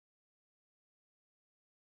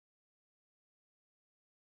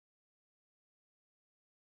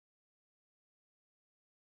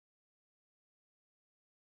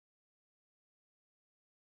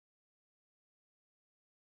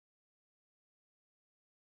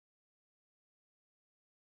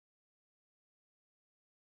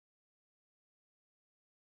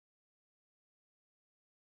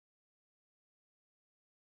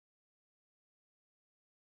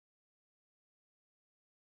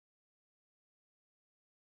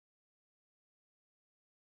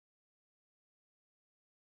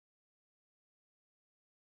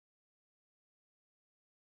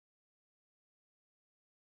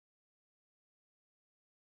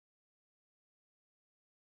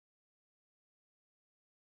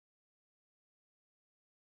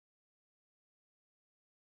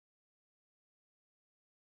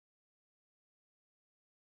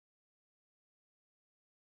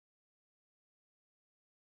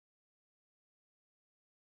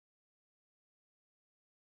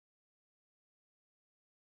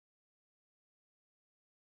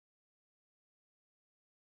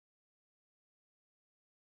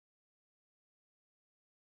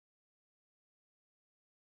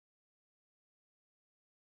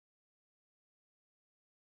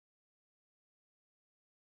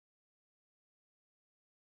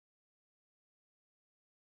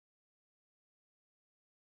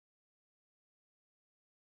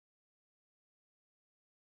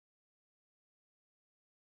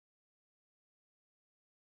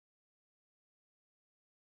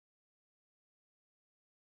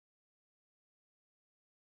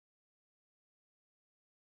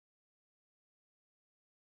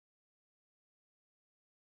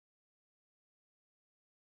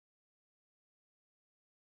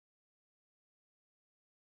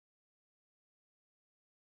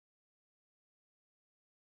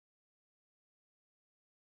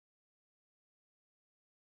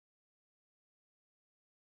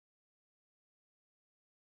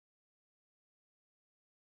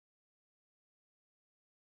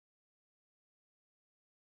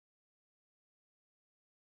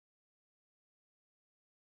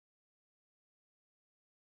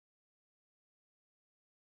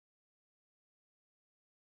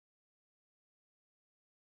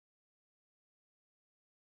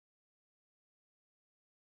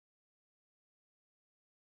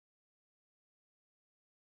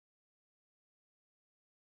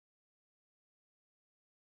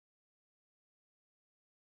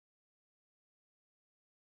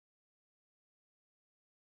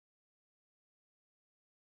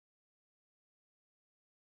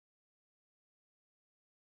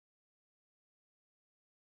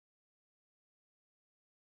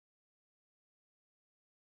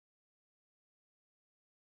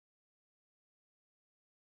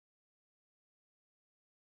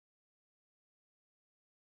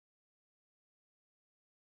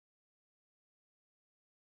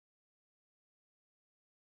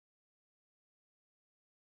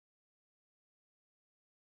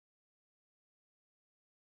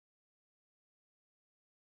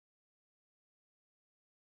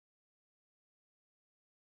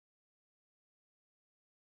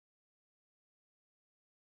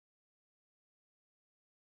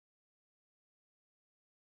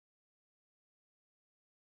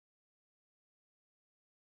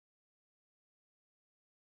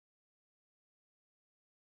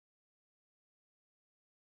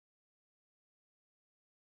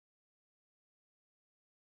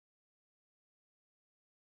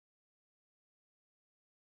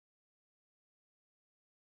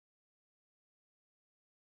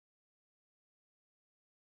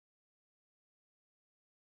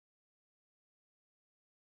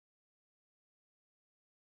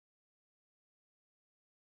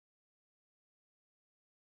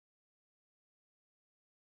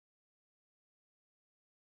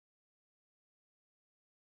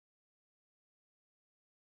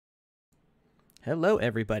Hello,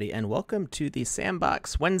 everybody, and welcome to the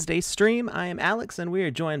Sandbox Wednesday stream. I am Alex, and we are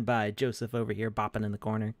joined by Joseph over here, bopping in the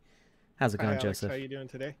corner. How's it Hi, going, Alex. How Joseph? you doing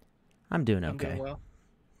today? I'm doing I'm doing okay. well.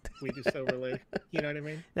 We just overlay. You know what I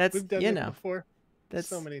mean? That's We've done you it know, before so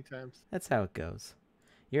that's many times. that's how it goes.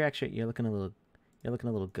 You're looking a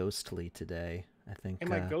little ghostly today. I think.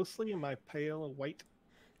 Am I ghostly? Am I pale and white?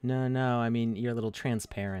 No. I mean, you're a little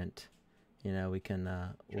transparent. We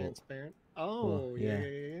can. Transparent? We'll Oh, yeah, yeah, yeah,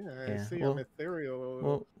 yeah, yeah. I yeah. see. I'm We'll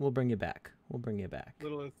ethereal. we'll bring you back. We'll bring you back.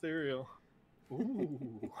 Little ethereal.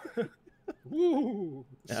 Ooh. Ooh.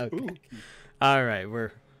 Okay. Spooky. All right,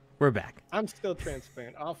 we're back. I'm still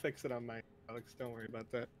transparent. I'll fix it on my Alex. Don't worry about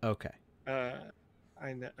that. Okay.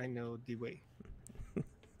 I know the way.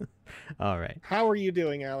 All right. How are you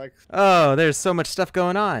doing, Alex? Oh, there's so much stuff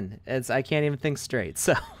going on. I can't even think straight.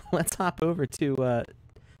 So let's hop over to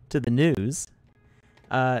the news.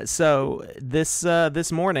 So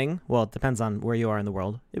this morning, well, it depends on where you are in the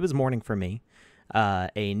world. It was morning for me.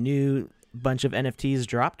 A new bunch of NFTs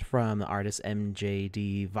dropped from the artist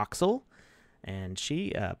MJD Voxel, and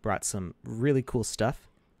she brought some really cool stuff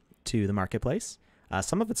to the marketplace.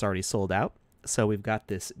 Some of it's already sold out. So we've got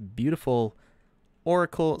this beautiful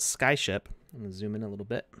Oracle skyship. I'm gonna zoom in a little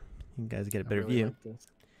bit. You guys get a better really view. like this.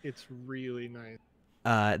 It's really nice.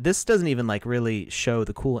 This doesn't even really show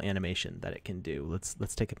the cool animation that it can do.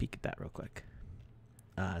 Let's take a peek at that real quick.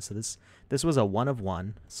 So this was a 1 of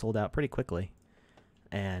 1, sold out pretty quickly,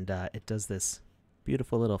 and it does this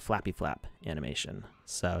beautiful little flappy flap animation.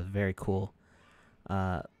 So very cool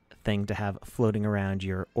thing to have floating around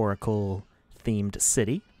your Oracle themed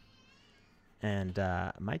city. And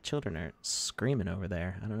my children are screaming over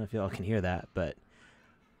there. I don't know if y'all can hear that, but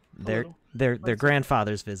their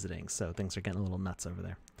grandfather's visiting, so things are getting a little nuts over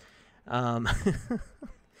there.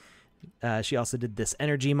 She also did this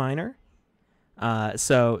energy miner.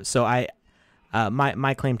 So I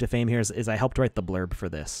my claim to fame here is I helped write the blurb for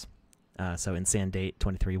this. So in Sandate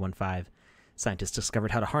 2315, scientists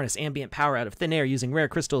discovered how to harness ambient power out of thin air using rare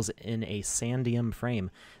crystals in a sandium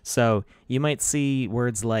frame. So you might see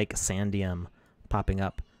words like sandium popping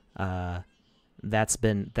up. That's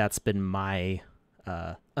been my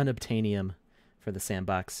unobtainium for the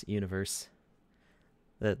Sandbox universe.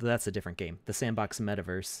 That's a different game, the Sandbox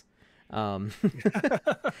metaverse. And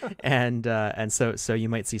so you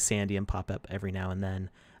might see Sandium pop up every now and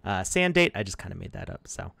then. Sandate, I just kind of made that up.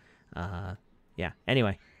 So yeah.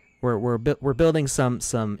 Anyway, we're building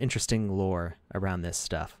some interesting lore around this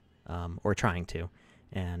stuff, or trying to,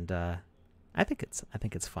 and I think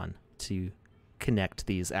it's fun to connect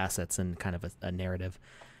these assets in kind of a narrative.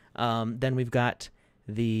 Then we've got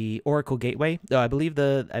the Oracle Gateway. Oh, I believe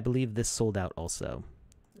this sold out also.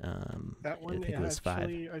 That one I think it was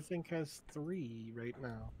actually, 5. I think has 3 right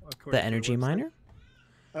now. The energy miner?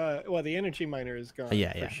 Well, the energy miner is gone.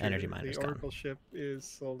 Yeah, sure. energy miner is The gone. Oracle ship is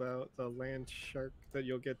sold out. The land shark that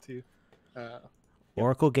you'll get to.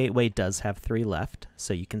 Oracle Gateway does have 3 left,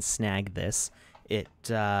 so you can snag this. It's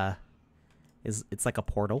like a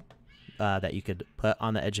portal that you could put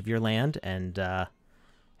on the edge of your land and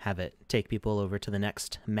have it take people over to the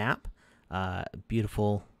next map.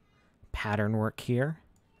 Beautiful pattern work here.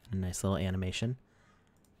 A nice little animation.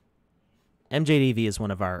 MJDV is one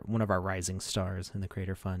of our rising stars in the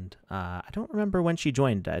Creator Fund. I don't remember when she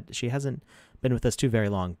joined. She hasn't been with us too very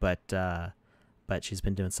long, but she's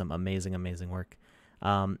been doing some amazing work.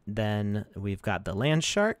 Then we've got the land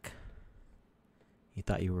shark. You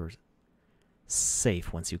thought you were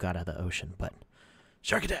safe once you got out of the ocean, but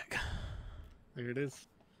shark attack. There it is.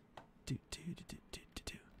 Do.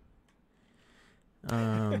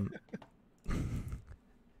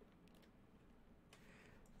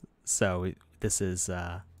 So this is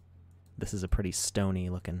a pretty stony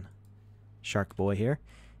looking shark boy here,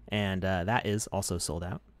 and that is also sold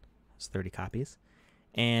out. It's 30 copies.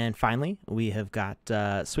 And finally, we have got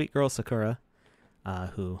Sweet Girl Sakura,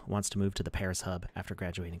 who wants to move to the Paris hub after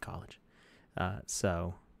graduating college.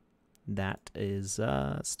 So that is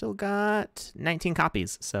still got 19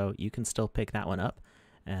 copies, so you can still pick that one up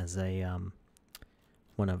as a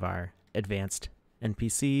one of our advanced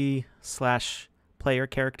NPC / player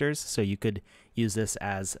characters. So you could use this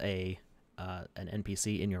as an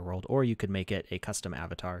NPC in your world, or you could make it a custom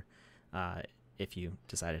avatar if you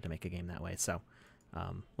decided to make a game that way. So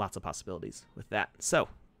lots of possibilities with that. So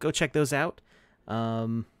go check those out.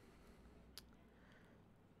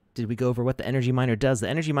 Did we go over what the energy miner does? The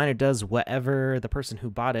energy miner does whatever the person who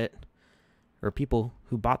bought it, or people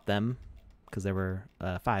who bought them, because there were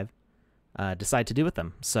 5, decide to do with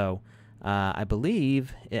them. So I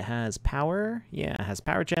believe it has power. Yeah, it has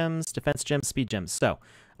power gems, defense gems, speed gems. So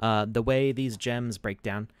the way these gems break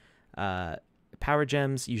down, power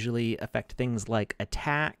gems usually affect things like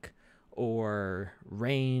attack or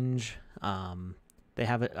range. They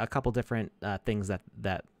have a couple different things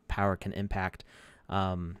that power can impact.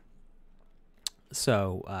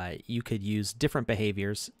 So you could use different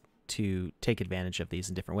behaviors to take advantage of these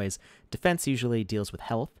in different ways. Defense usually deals with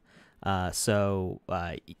health. So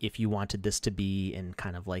if you wanted this to be in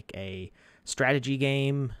kind of like a strategy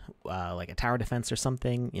game, like a tower defense or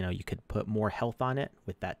something, you could put more health on it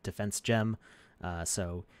with that defense gem.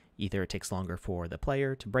 So either it takes longer for the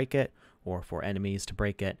player to break it or for enemies to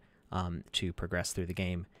break it to progress through the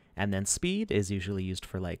game. And then speed is usually used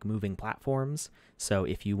for like moving platforms. So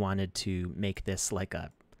if you wanted to make this like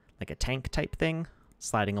a tank type thing,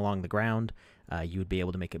 sliding along the ground, you would be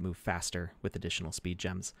able to make it move faster with additional speed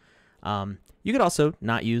gems. You could also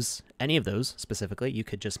not use any of those specifically. You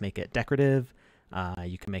could just make it decorative.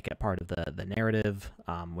 You can make it part of the narrative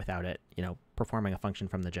without it, performing a function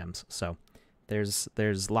from the gems. So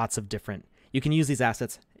there's lots of different. You can use these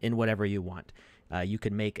assets in whatever you want. You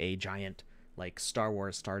could make a giant like Star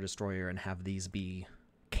Wars Star Destroyer and have these be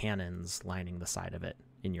cannons lining the side of it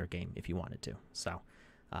in your game if you wanted to. So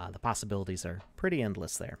the possibilities are pretty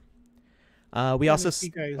endless there. We also, if you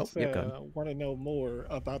guys want to know more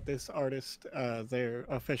about this artist, their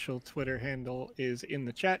official Twitter handle is in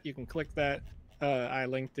the chat. You can click that. I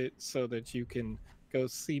linked it so that you can go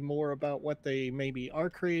see more about what they maybe are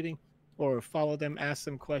creating, or follow them, ask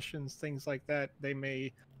them questions, things like that. They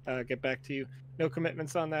may get back to you. No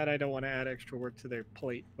commitments on that. I don't want to add extra work to their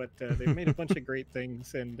plate, but they've made a bunch of great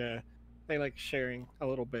things, and they like sharing a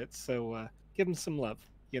little bit. So give them some love,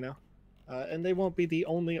 and they won't be the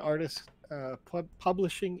only artist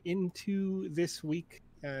publishing into this week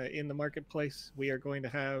in the marketplace. We are going to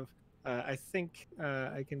have, I think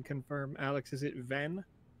I can confirm, Alex, is it Ven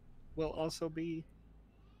will also be?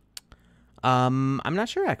 I'm not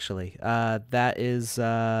sure actually. That is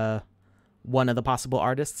one of the possible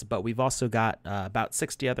artists, but we've also got about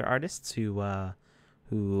 60 other artists who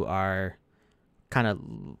are kind of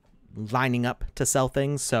lining up to sell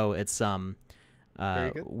things. So it's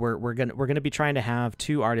we're gonna be trying to have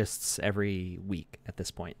 2 artists every week at this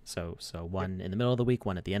point. So one in the middle of the week,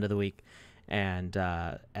 one at the end of the week, and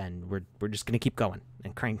we're just gonna keep going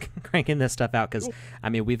and cranking this stuff out because I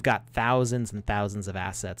mean we've got thousands and thousands of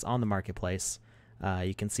assets on the marketplace.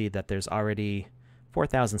 You can see that there's already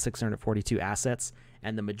 4,642 assets,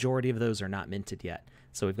 and the majority of those are not minted yet.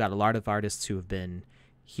 So we've got a lot of artists who have been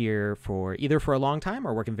here for either for a long time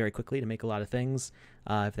or working very quickly to make a lot of things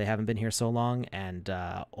if they haven't been here so long, and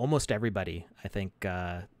almost everybody I think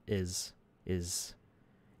is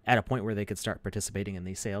at a point where they could start participating in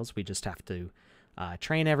these sales. We just have to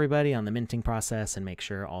train everybody on the minting process and make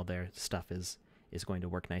sure all their stuff is going to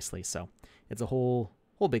work nicely. So it's a whole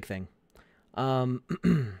big thing.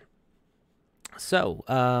 So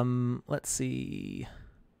let's see,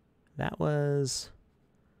 that was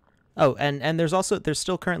and there's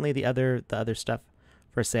still currently the other stuff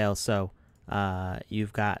for sale. So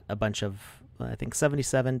you've got a bunch of, I think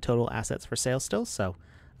 77 total assets for sale still. So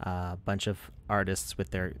a bunch of artists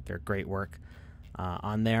with their great work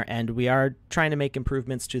on there, and we are trying to make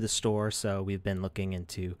improvements to the store. So we've been looking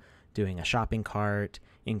into doing a shopping cart,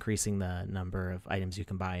 increasing the number of items you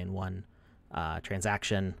can buy in one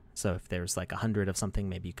transaction. So if there's like 100 of something,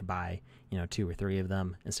 maybe you could buy 2 or 3 of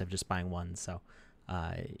them instead of just buying one. So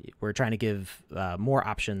we're trying to give more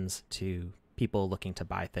options to people looking to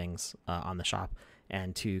buy things on the shop,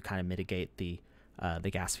 and to kind of mitigate the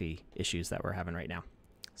gas fee issues that we're having right now.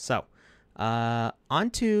 So on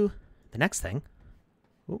to the next thing.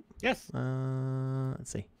 Ooh, yes.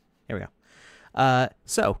 Let's see. Here we go.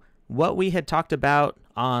 So what we had talked about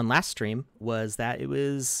on last stream was that it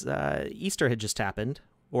was Easter had just happened,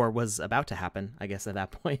 or was about to happen. I guess at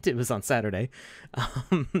that point it was on Saturday.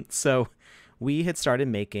 So we had started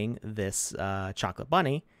making this chocolate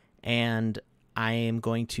bunny, and I am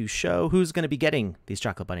going to show who's going to be getting these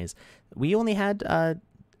chocolate bunnies. We only had I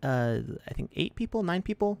think 8 people, 9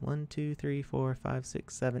 people, 1, 2, 3, 4, 5,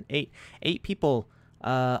 6, 7, 8 people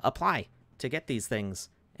apply to get these things.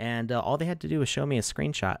 And all they had to do was show me a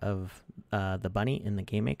screenshot of the bunny in the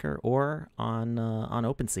Game Maker or on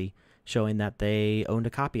OpenSea, showing that they owned a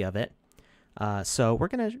copy of it. So we're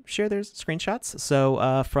going to share their screenshots.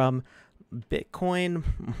 So from Bitcoin,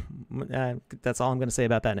 that's all I'm going to say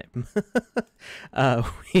about that name.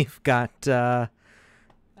 We've got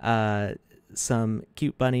some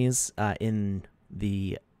cute bunnies in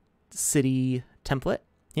the city template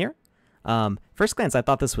here. First glance, I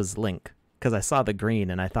thought this was Link, because I saw the green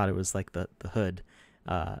and I thought it was like the hood.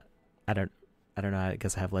 I don't know. I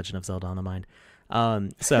guess I have Legend of Zelda on the mind.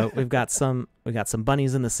 So we've got some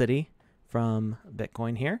bunnies in the city from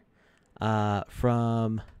Bitcoin here.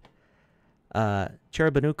 From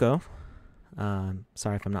Cherabanuco.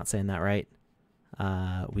 Sorry if I'm not saying that right.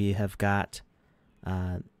 We have got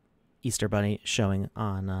Easter Bunny showing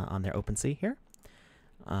on their OpenSea here.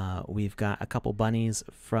 We've got a couple bunnies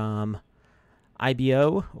from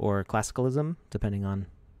IBO or Classicalism, depending on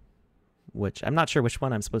which. I'm not sure which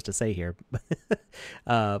one I'm supposed to say here,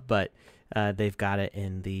 but they've got it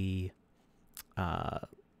in the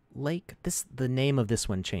lake. The name of this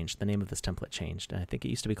one changed. The name of this template changed. I think it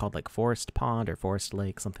used to be called like Forest Pond or Forest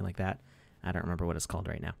Lake, something like that. I don't remember what it's called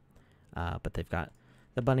right now. But they've got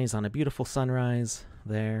the bunnies on a beautiful sunrise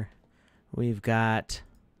there. We've got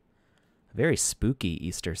a very spooky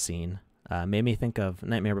Easter scene. Made me think of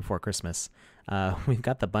Nightmare Before Christmas. We've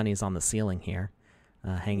got the bunnies on the ceiling here,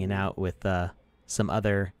 hanging out with some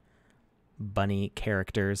other bunny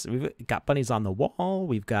characters. We've got bunnies on the wall.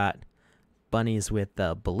 We've got bunnies with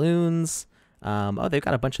balloons. They've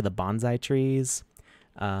got a bunch of the bonsai trees.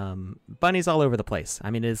 Bunnies all over the place.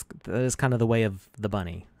 I mean, it is kind of the way of the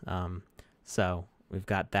bunny. So we've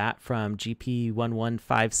got that from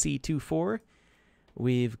GP115C24.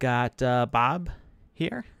 We've got Bob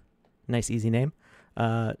here. Nice, easy name.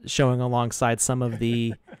 Showing alongside some of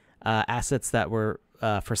the assets that were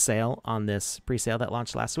for sale on this pre-sale that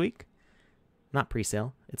launched last week. Not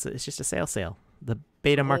pre-sale. It's just a sale. The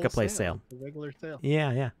beta marketplace sale. The regular sale.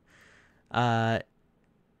 Yeah.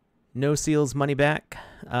 No Seals Money Back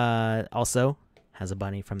also has a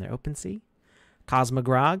bunny from their OpenSea.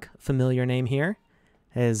 Cosmogrog, familiar name here,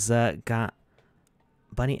 has got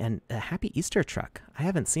bunny and a Happy Easter truck. I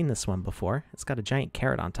haven't seen this one before. It's got a giant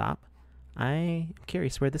carrot on top. I'm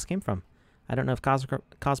curious where this came from. I don't know if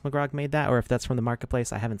Cosmogrog made that or if that's from the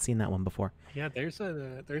marketplace. I haven't seen that one before. Yeah, there's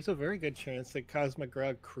a very good chance that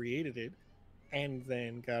Cosmogrog created it and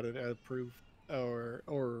then got it approved,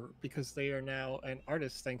 or because they are now an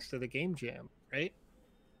artist thanks to the Game Jam, right?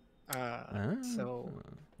 So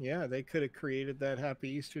yeah, they could have created that Happy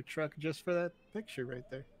Easter truck just for that picture right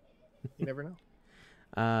there. You never know.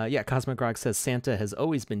 Cosmogrog says Santa has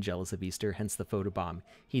always been jealous of Easter, hence the photobomb.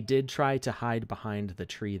 He did try to hide behind the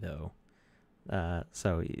tree, though.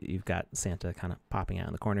 So you've got Santa kind of popping out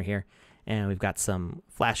in the corner here. And we've got some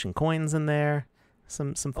flashing coins in there.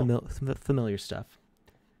 Some familiar stuff.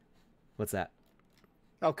 What's that?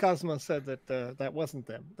 Oh, Cosmo said that that wasn't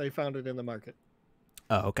them. They found it in the market.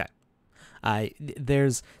 Oh, okay. I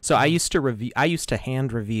used to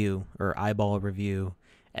hand review or eyeball review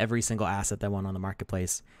every single asset that went on the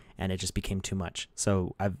marketplace, and it just became too much.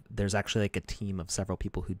 So there's actually like a team of several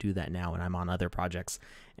people who do that now, and I'm on other projects,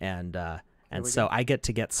 and so I get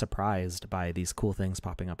to get surprised by these cool things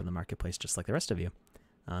popping up in the marketplace, just like the rest of you.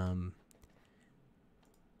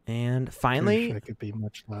 And finally, I wish I could be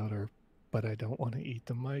much louder, but I don't want to eat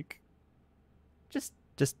the mic. Just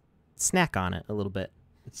snack on it a little bit.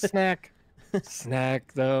 Snack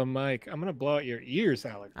the mic. I'm gonna blow out your ears,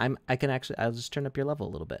 Alex. I'll just turn up your level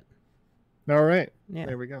a little bit. All right. Yeah.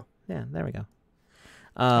 There we go. Yeah, there we go.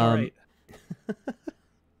 All right.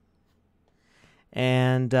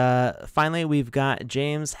 And finally, we've got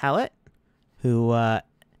James Hallett, who,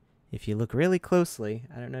 if you look really closely,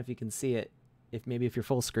 I don't know if you can see it. If you're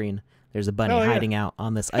full screen, there's a bunny hiding out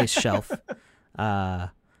on this ice shelf,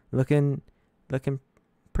 looking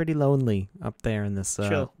pretty lonely up there in this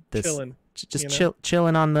chilling,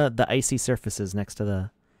 chilling on the icy surfaces next to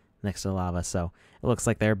the lava. So it looks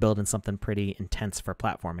like they're building something pretty intense for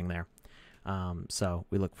platforming there. So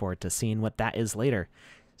we look forward to seeing what that is later.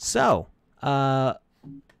 So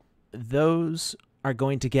those are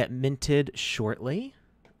going to get minted shortly.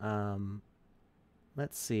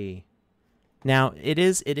 Let's see. Now it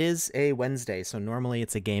is a Wednesday, so normally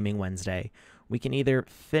it's a gaming Wednesday. We can either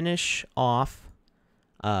finish off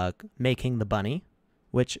making the bunny,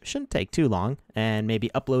 which shouldn't take too long, and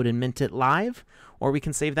maybe upload and mint it live, or we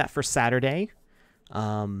can save that for Saturday,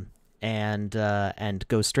 and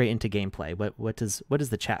go straight into gameplay. What does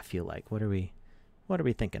the chat feel like? What are we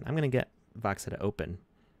thinking? I'm gonna get Voxa to open,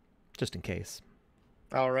 just in case.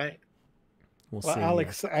 All right. We'll see.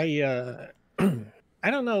 Alex, I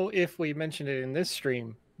don't know if we mentioned it in this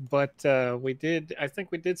stream, but we did. I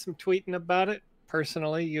think we did some tweeting about it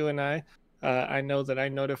personally, you and I. I know that I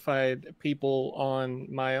notified people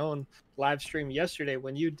on my own live stream yesterday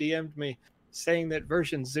when you DM'd me saying that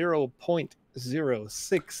version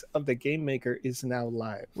 0.06 of the Game Maker is now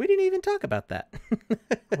live. We didn't even talk about that.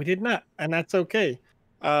 We did not, and that's okay.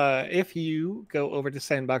 If you go over to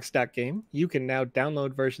sandbox.game, you can now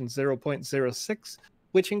download version 0.06,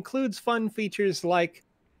 which includes fun features like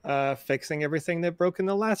fixing everything that broke in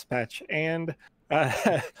the last patch and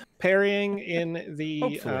Parrying in the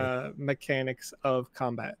Hopefully. mechanics of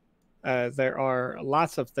combat. There are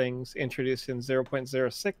lots of things introduced in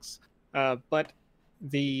 0.06, but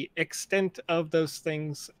the extent of those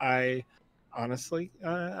things, I honestly,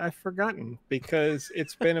 I've forgotten because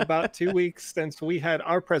it's been about 2 weeks since we had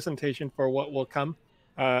our presentation for what will come,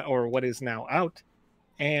 or what is now out,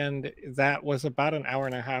 and that was about an hour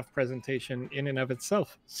and a half presentation in and of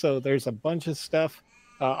itself. So there's a bunch of stuff,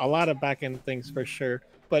 a lot of back end things for sure.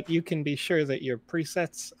 But you can be sure that your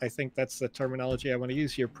presets, I think that's the terminology I want to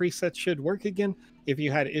use, your presets should work again. If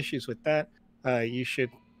you had issues with that, you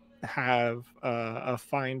should have a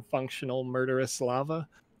fine functional murderous lava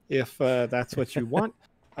if that's what you want.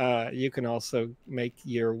 You can also make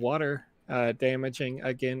your water damaging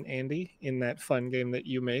again, Andy, in that fun game that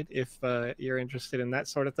you made, if you're interested in that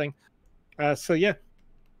sort of thing. So yeah,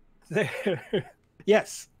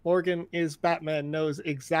 yes, Morgan is Batman, knows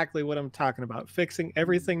exactly what I'm talking about. Fixing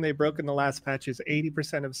everything they broke in the last patch is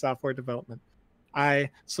 80% of software development. I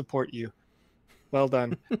support you. Well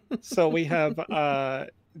done. So we have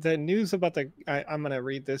the news about I'm going to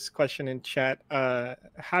read this question in chat.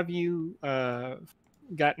 Have you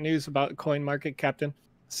got news about Coin Market Captain?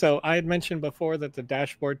 So I had mentioned before that the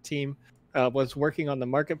dashboard team was working on the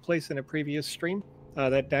marketplace in a previous stream.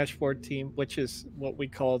 That dashboard team, which is what we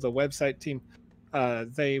call the website team,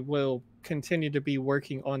 they will continue to be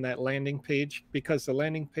working on that landing page, because the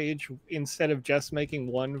landing page, instead of just making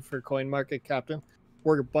one for Coin Market Captain,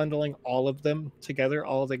 we're bundling all of them together,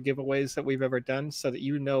 all the giveaways that we've ever done, so that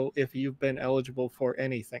you know if you've been eligible for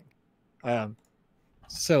anything.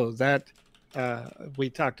 So that we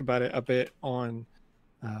talked about it a bit on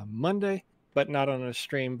Monday, but not on a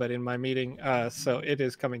stream, but in my meeting. So it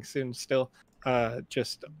is coming soon still.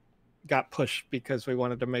 Just got pushed because we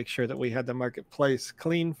wanted to make sure that we had the marketplace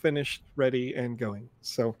clean, finished, ready, and going.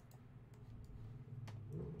 So.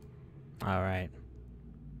 All right.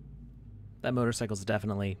 That motorcycle's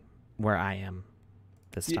definitely where I am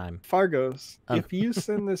this time. Fargos, if you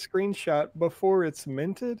send the screenshot before it's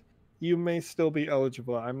minted, you may still be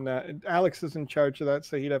eligible. I'm not. Alex is in charge of that,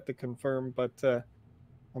 so he'd have to confirm. But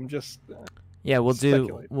I'm just. Yeah, we'll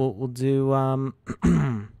do. We'll do.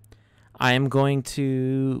 I am going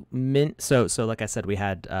to mint. So like I said, we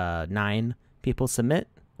had 9 people submit,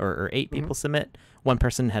 or 8 people submit. One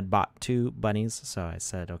person had bought 2 bunnies, so I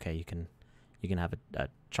said, okay, you can have a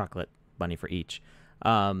chocolate bunny for each.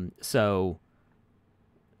 So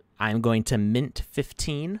I'm going to mint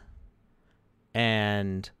 15,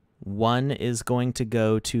 and 1 is going to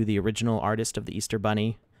go to the original artist of the Easter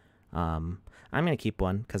Bunny. I'm going to keep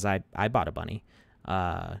 1 because I bought a bunny.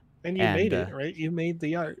 And you made it, right? You made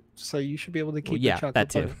the art, so you should be able to keep the chocolate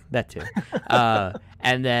that too. bunny. That too.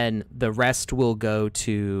 And then the rest will go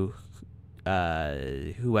to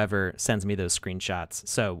whoever sends me those screenshots.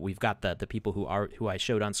 So we've got the people who I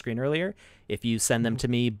showed on screen earlier. If you send them to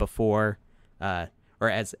me before or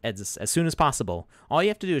as soon as possible, all you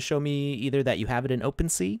have to do is show me either that you have it in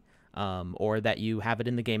OpenSea or that you have it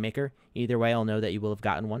in the Game Maker. Either way, I'll know that you will have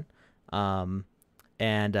gotten one.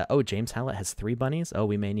 And oh, James Hallett has 3 bunnies. Oh,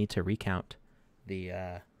 we may need to recount the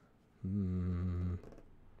 3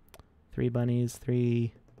 bunnies,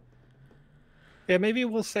 3. Yeah, maybe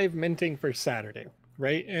we'll save minting for Saturday,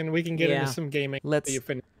 right? And we can get into some gaming. Let's you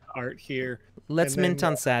finish art here. Let's mint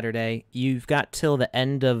on Saturday. You've got till the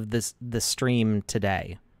end of the stream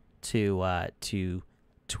today to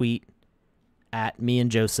tweet at me and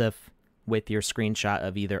Joseph with your screenshot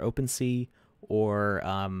of either OpenSea or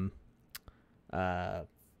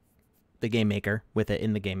the Game Maker, with it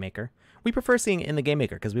in the Game Maker. We prefer seeing it in the Game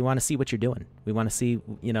Maker because we want to see what you're doing. We want to see,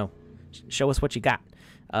 show us what you got.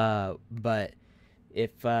 But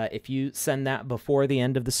if you send that before the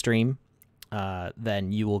end of the stream,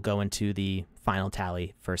 then you will go into the final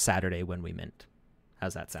tally for Saturday when we mint.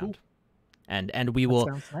 How's that sound? Cool. And we will.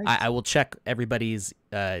 Nice. I will check everybody's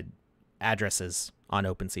addresses on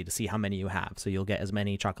OpenSea to see how many you have. So you'll get as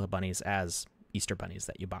many chocolate bunnies as Easter bunnies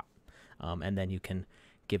that you bought, and then you can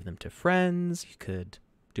give them to friends. You could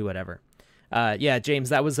do whatever. Yeah, James,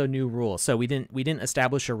 that was a new rule. So we didn't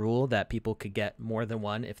establish a rule that people could get more than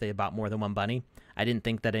one if they bought more than one bunny. I didn't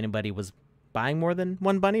think that anybody was buying more than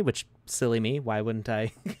one bunny, which, silly me, why wouldn't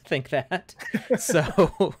I think that?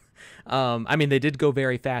 So, I mean, they did go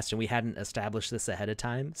very fast, and we hadn't established this ahead of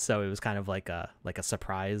time, so it was kind of like a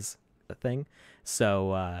surprise thing.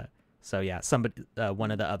 So yeah, somebody,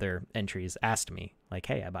 one of the other entries asked me, like,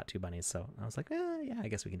 hey, I bought 2 bunnies. So I was like, yeah, I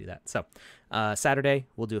guess we can do that. So Saturday,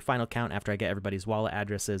 we'll do a final count after I get everybody's wallet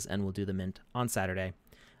addresses, and we'll do the mint on Saturday.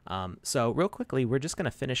 So real quickly, we're just going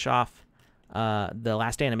to finish off the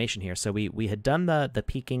last animation here. So we had done the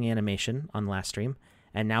peeking animation on the last stream,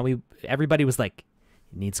 and now everybody was like,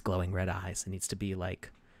 it needs glowing red eyes. It needs to be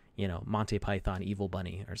like, you know, Monty Python Evil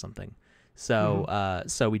Bunny or something. So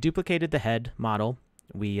so we duplicated the head model.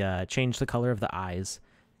 We changed the color of the eyes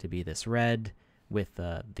to be this red with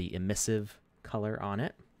the emissive color on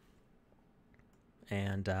it.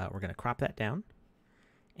 And we're going to crop that down.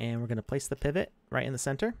 And we're going to place the pivot right in the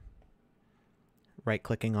center.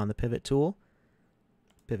 Right-clicking on the pivot tool.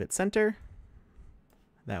 Pivot center.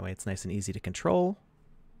 That way it's nice and easy to control.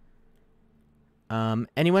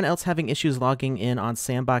 Anyone else having issues logging in on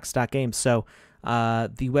sandbox.games? So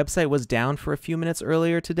the website was down for a few minutes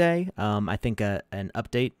earlier today. I think an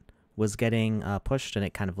update was getting pushed and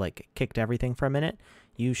it kind of like kicked everything for a minute.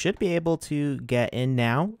 You should be able to get in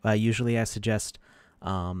now. Usually I suggest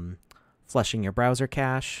flushing your browser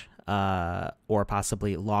cache or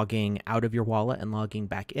possibly logging out of your wallet and logging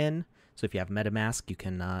back in. So if you have MetaMask, you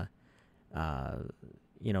can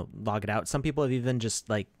you know, log it out. Some people have even just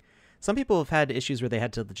like, some people have had issues where they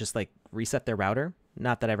had to just like reset their router.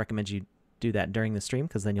 Not that I recommend you do that during the stream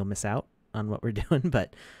because then you'll miss out on what we're doing,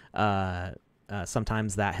 but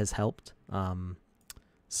sometimes that has helped. Yeah,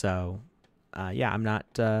 I'm not,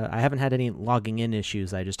 I haven't had any logging in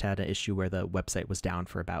issues. I just had an issue where the website was down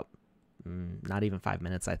for about not even 5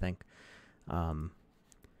 minutes, I think.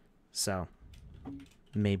 So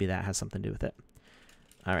maybe that has something to do with it.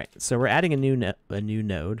 All right, so we're adding a new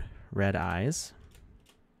node, red eyes.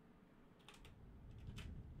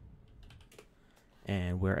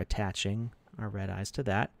 And we're attaching our red eyes to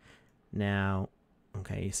that. Now,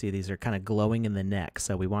 okay, you see these are kind of glowing in the neck,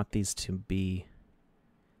 so we want these to be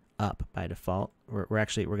up by default. We're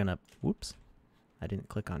gonna, whoops, I didn't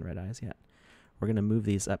click on red eyes yet. We're gonna move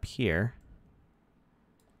these up here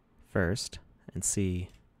first and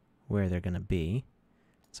see where they're gonna be.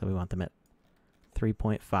 So we want them at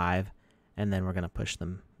 3.5, and then we're gonna push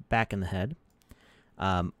them back in the head.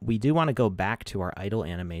 We do want to go back to our idle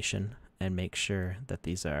animation and make sure that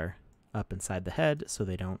these are up inside the head so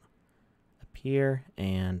they don't appear.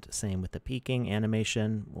 And same with the peeking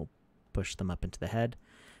animation, we'll push them up into the head.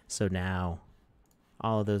 So now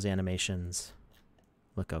all of those animations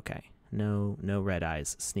look okay. No red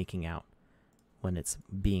eyes sneaking out when it's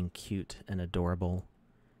being cute and adorable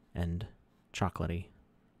and chocolatey.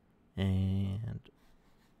 And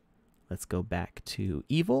let's go back to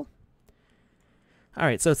evil. All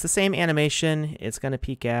right, so it's the same animation. It's going to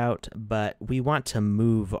peek out, but we want to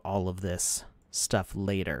move all of this stuff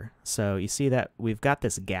later. So you see that we've got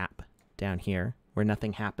this gap down here where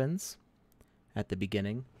nothing happens at the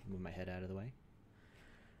beginning. Move my head out of the way.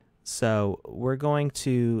 So we're going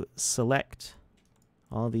to select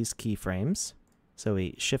all of these keyframes. So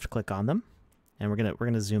we shift click on them, and we're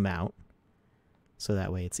gonna zoom out so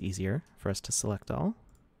that way it's easier for us to select all.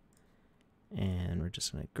 And we're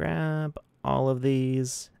just going to grab all of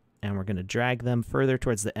these, and we're going to drag them further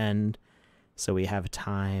towards the end so we have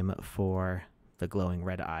time for the glowing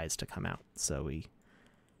red eyes to come out. So we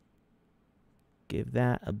give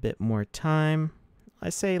that a bit more time. I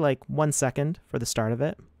say like 1 second for the start of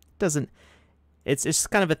it. It's just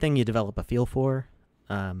kind of a thing you develop a feel for,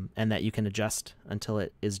 and that you can adjust until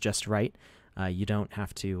it is just right. You don't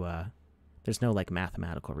have to, there's no like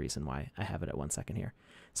mathematical reason why I have it at 1 second here.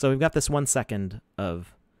 So we've got this 1 second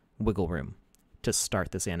of wiggle room to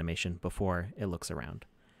start this animation before it looks around.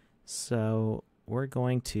 So we're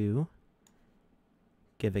going to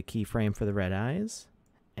give a keyframe for the red eyes,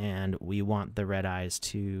 and we want the red eyes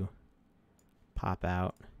to pop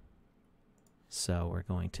out. So we're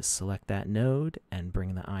going to select that node and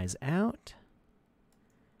bring the eyes out.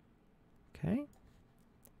 Okay.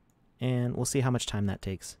 And we'll see how much time that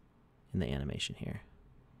takes in the animation here.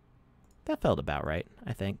 That felt about right,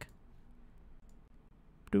 I think.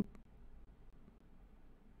 Doop.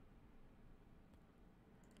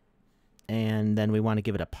 And then we want to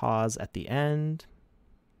give it a pause at the end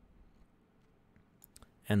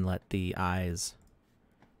and let the eyes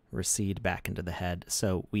recede back into the head.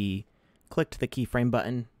 So we clicked the keyframe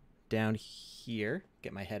button down here.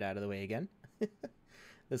 Get my head out of the way again.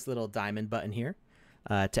 This little diamond button here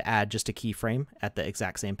to add just a keyframe at the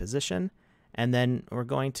exact same position. And then we're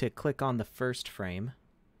going to click on the first frame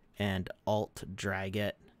and Alt drag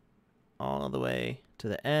it all the way to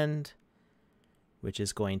the end, which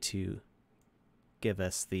is going to give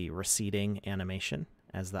us the receding animation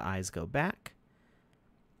as the eyes go back.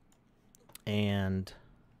 And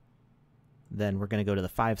then we're going to go to the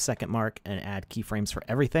 5-second mark and add keyframes for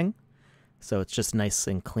everything. So it's just nice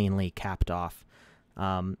and cleanly capped off.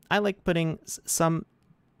 I like putting some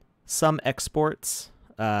exports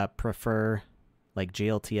prefer like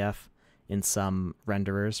GLTF in some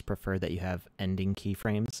renderers prefer that you have ending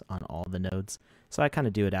keyframes on all the nodes. So I kind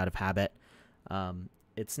of do it out of habit.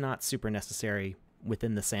 It's not super necessary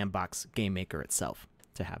within the Sandbox game maker itself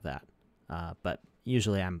to have that. But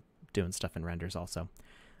usually I'm doing stuff in renders also.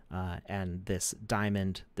 And this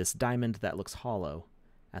diamond that looks hollow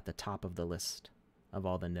at the top of the list of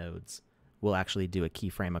all the nodes will actually do a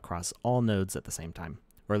keyframe across all nodes at the same time,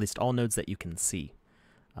 or at least all nodes that you can see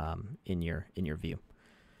in your view.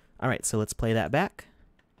 All right, so let's play that back.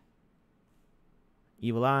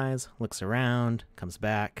 Evil Eyes looks around, comes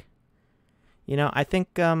back. You know, I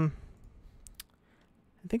think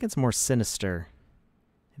it's more sinister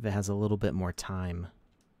if it has a little bit more time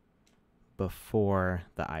before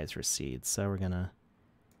the eyes recede. So we're gonna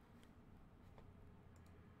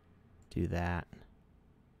do that.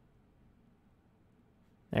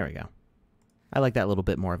 There we go. I like that little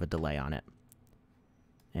bit more of a delay on it.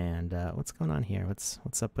 And what's going on here?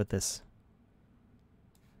 What's up with this?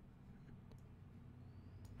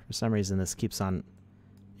 For some reason, this keeps on.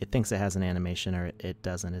 It thinks it has an animation, or it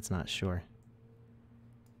doesn't. It's not sure.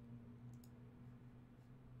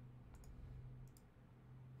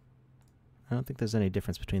 I don't think there's any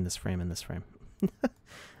difference between this frame and this frame.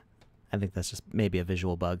 I think that's just maybe a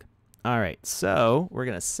visual bug. All right, so we're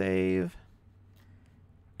gonna save,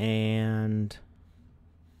 and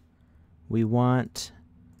we want.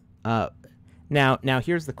 Now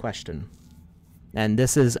here's the question, and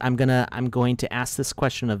this is I'm going to ask this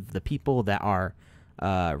question of the people that are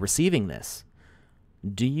receiving this.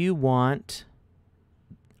 Do you want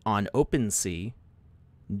on OpenSea?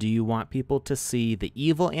 Do you want people to see the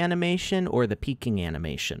evil animation or the peeking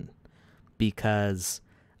animation? Because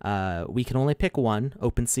we can only pick one.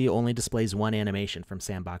 OpenSea only displays one animation from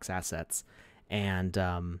Sandbox assets, and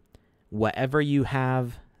whatever you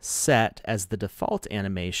have set as the default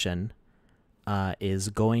animation is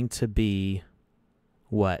going to be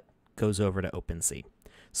what goes over to OpenSea.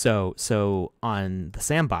 So on the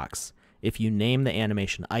Sandbox, if you name the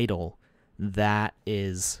animation idle, that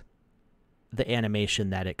is the animation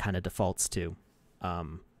that it kind of defaults to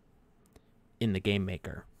in the game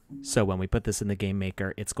maker. So when we put this in the game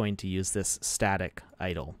maker, it's going to use this static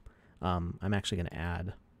idle. I'm actually going to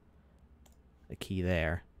add a key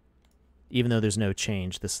there. Even though there's no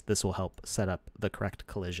change, this will help set up the correct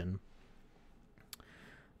collision.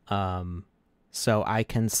 So I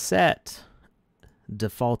can set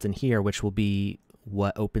default in here, which will be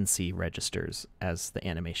what OpenSea registers as the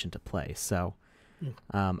animation to play. So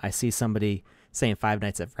I see somebody saying Five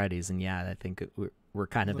Nights at Freddy's, and yeah, I think we're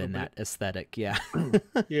kind of in that aesthetic. Yeah.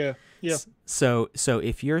 Yeah. So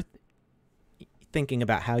if you're thinking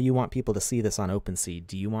about how you want people to see this on OpenSea,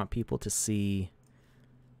 do you want people to see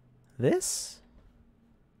this,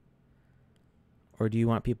 or do you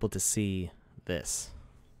want people to see this?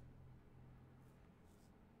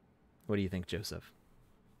 What do you think, Joseph?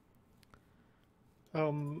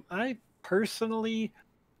 I personally,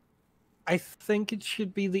 I think it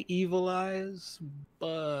should be the evil eyes,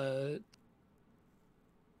 but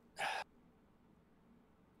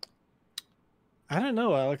I don't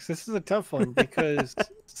know, Alex. This is a tough one because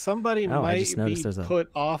somebody might be put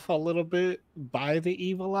off a little bit by the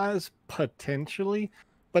evil eyes, potentially,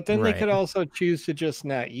 but then they could also choose to just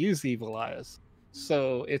not use evil eyes.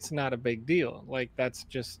 So it's not a big deal. Like, that's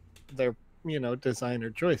just their, designer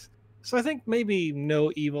choice. So I think maybe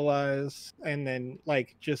no evil eyes, and then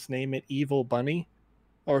like just name it Evil Bunny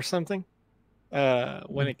or something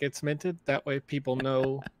when it gets minted. That way people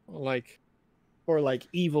know, like, or like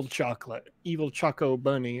Evil Chocolate, Evil Choco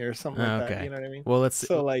Bunny or something like that. You know what I mean? Well,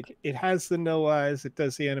 so like it has the no eyes, it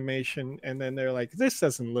does the animation, and then they're like, this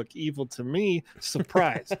doesn't look evil to me.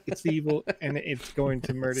 Surprise. It's evil, and it's going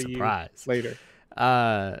to murder you later.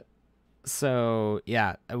 So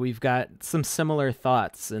yeah, we've got some similar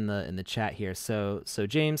thoughts in the chat here. So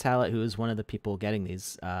James Hallett, who is one of the people getting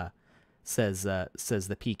these, says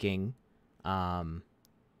the peeking. But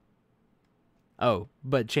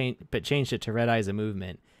changed it to Red Eyes a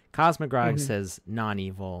movement. Cosmogrog says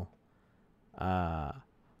non-evil. Holly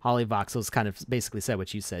Voxels kind of basically said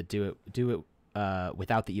what you said. Do it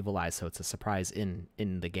without the evil eyes, so it's a surprise in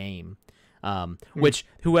the game. Which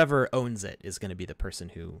whoever owns it is going to be the person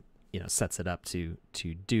who sets it up to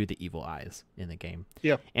do the evil eyes in the game.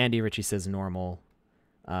 Yeah. Andy Ritchie says normal.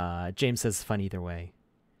 James says fun either way.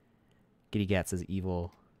 Giddy Gat says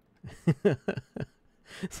evil.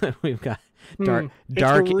 So we've got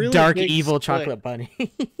dark evil split. Chocolate bunny.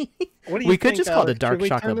 What do you we think, could just Alex? call it dark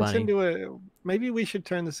chocolate bunny. Maybe we should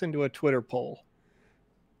turn this into a Twitter poll.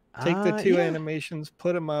 Take the two animations,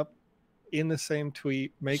 put them up, in the same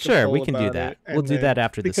tweet, make a Sure, we poll can do about that. it, We'll and do then that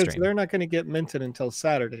after the because stream. they're not going to get minted until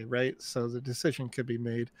Saturday, right? So the decision could be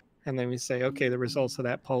made, and then we say, okay, the results of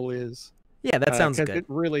that poll is Yeah, that sounds because good. it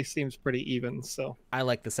really seems pretty even. So I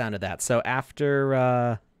like the sound of that. So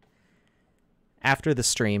after the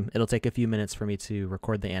stream, it'll take a few minutes for me to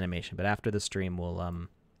record the animation, but after the stream, we'll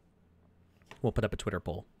put up a Twitter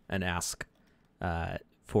poll and ask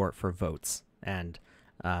for votes, and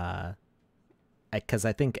because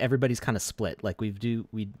I think everybody's kind of split. Like we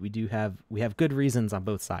have good reasons on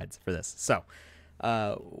both sides for this. So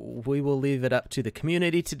we will leave it up to the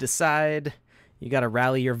community to decide. You got to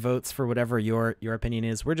rally your votes for whatever your opinion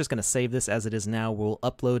is. We're just going to save this as it is now. We'll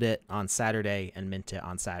upload it on Saturday and mint it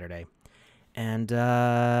on Saturday. And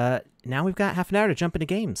now we've got half an hour to jump into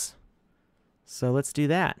games. So let's do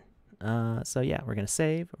that. So yeah, we're going to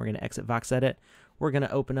save. We're going to exit Vox Edit. We're going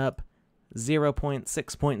to open up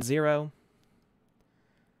 0.6.0.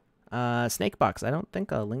 Snakebox. I don't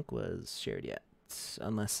think a link was shared yet,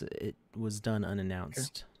 unless it was done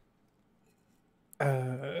unannounced.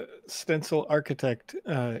 Stencil Architect,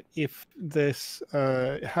 if this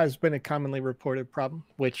has been a commonly reported problem,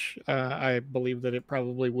 which I believe that it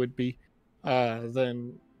probably would be,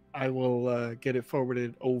 then I will get it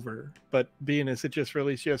forwarded over. But being as it just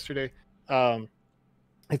released yesterday,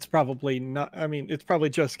 it's probably not. I mean, it's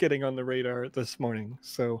probably just getting on the radar this morning.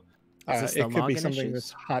 So it could be something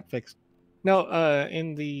that's hot fixed. No,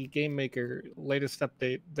 in the Game Maker latest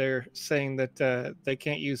update, they're saying that they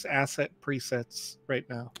can't use asset presets right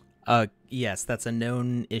now. Yes, that's a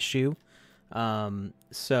known issue.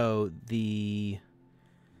 So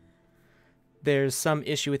there's some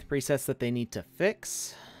issue with presets that they need to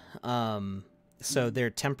fix. So they're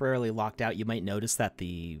temporarily locked out. You might notice that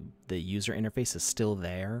the user interface is still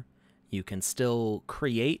there. You can still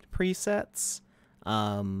create presets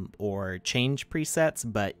or change presets,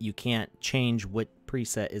 but you can't change what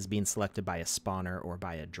preset is being selected by a spawner or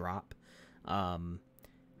by a drop.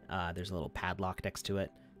 There's a little padlock next to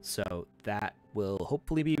it. So that will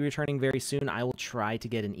hopefully be returning very soon. I will try to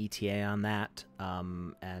get an ETA on that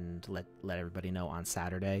and let everybody know on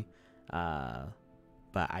Saturday. But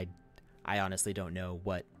I honestly don't know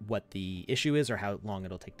what the issue is or how long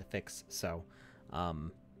it'll take to fix. So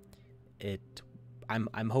I'm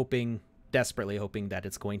desperately hoping that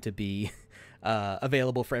it's going to be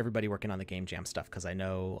available for everybody working on the Game Jam stuff, because I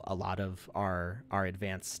know a lot of our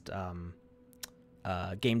advanced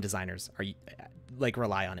game designers are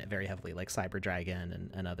rely on it very heavily, like Cyber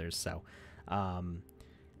Dragon and others. So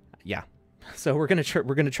yeah, so we're gonna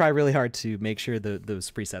try really hard to make sure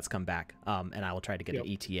those presets come back, and I will try to get an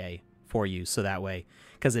ETA for you, so that way,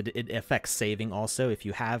 because it affects saving also. If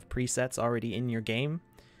you have presets already in your game,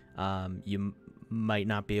 you might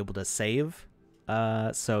not be able to save,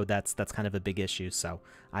 so that's kind of a big issue. So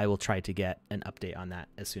I will try to get an update on that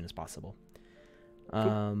as soon as possible.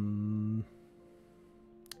 Cool.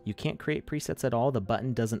 You can't create presets at all. The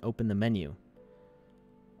button doesn't open the menu.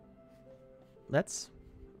 That's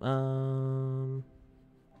I'm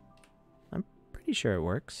pretty sure it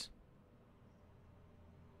works.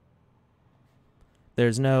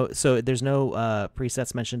 There's no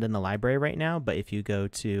presets mentioned in the library right now, but if you go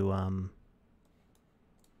to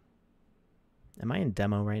am I in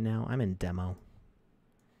demo right now? I'm in demo.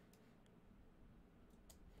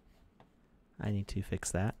 I need to fix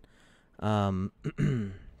that.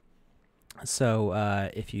 So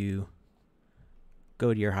if you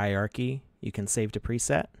go to your hierarchy, you can save to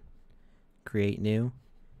preset, create new,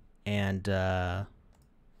 and it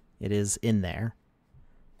is in there.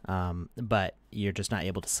 But you're just not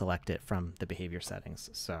able to select it from the behavior settings.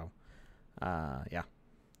 So yeah.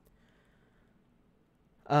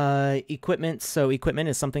 Equipment. So equipment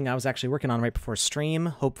is something I was actually working on right before stream.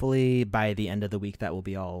 Hopefully by the end of the week that will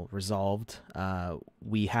be all resolved.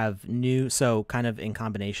 We have new, so kind of in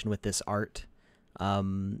combination with this art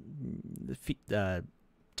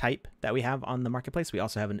type that we have on the marketplace, we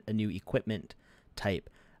also have a new equipment type,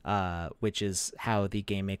 which is how the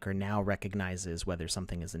Game Maker now recognizes whether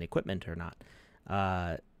something is an equipment or not.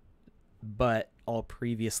 But all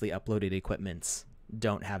previously uploaded equipments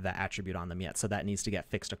don't have that attribute on them yet, so that needs to get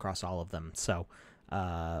fixed across all of them. So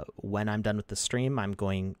when I'm done with the stream, I'm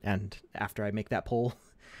going, and after I make that poll,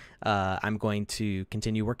 I'm going to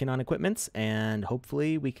continue working on equipments, and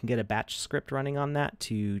hopefully we can get a batch script running on that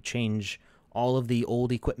to change all of the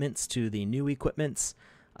old equipments to the new equipments,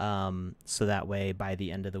 so that way by the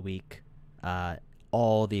end of the week,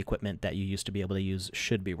 all the equipment that you used to be able to use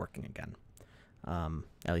should be working again.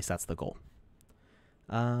 At least that's the goal.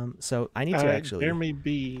 So I need to actually there may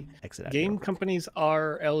be exit out game companies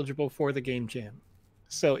are eligible for the Game Jam.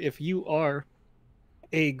 So if you are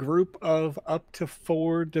a group of up to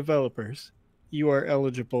 4 developers, you are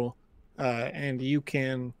eligible, and you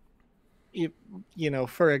can, you, you know,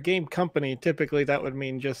 for a game company, typically that would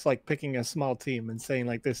mean just like picking a small team and saying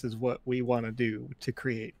like, this is what we want to do to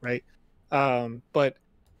create, right? But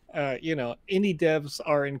you know, indie devs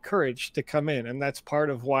are encouraged to come in, and that's part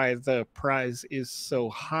of why the prize is so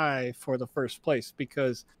high for the first place,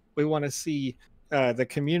 because we want to see the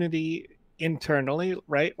community internally,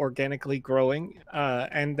 right, organically growing,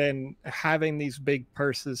 and then having these big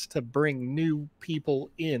purses to bring new people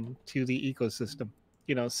in to the ecosystem.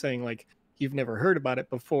 You know, saying like you've never heard about it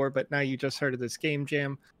before, but now you just heard of this game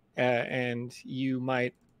jam, and you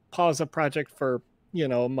might pause a project for, you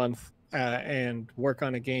know, a month, and work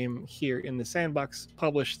on a game here in the sandbox,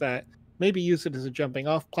 publish that, maybe use it as a jumping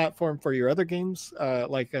off platform for your other games,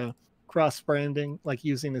 like cross branding, like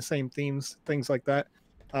using the same themes, things like that.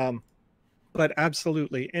 Um, but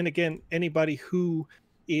absolutely, and again, anybody who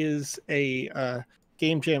is a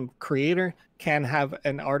game jam creator can have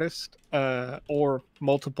an artist, or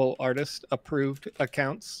multiple artist approved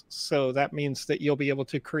accounts, so that means that you'll be able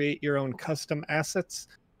to create your own custom assets,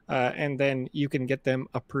 and then you can get them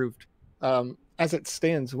approved. As it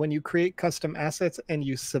stands, when you create custom assets and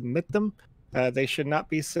you submit them, they should not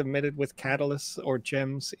be submitted with catalysts or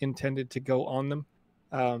gems intended to go on them.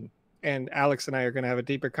 um, and Alex and I are going to have a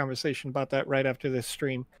deeper conversation about that right after this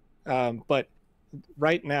stream. But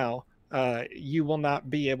right now, you will not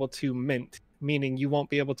be able to mint, meaning you won't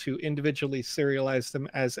be able to individually serialize them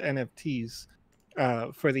as NFTs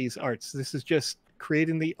for these arts. This is just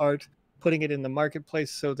creating the art, putting it in the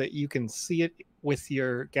marketplace so that you can see it with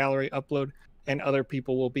your gallery upload, and other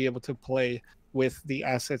people will be able to play with the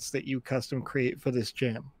assets that you custom create for this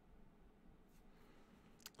jam.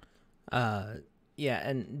 Uh, yeah,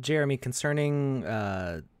 and Jeremy, concerning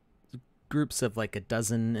groups of like a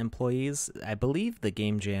dozen employees, I believe the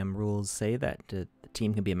game jam rules say that the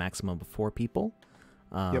team can be a maximum of 4 people.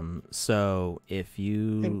 Yep. So if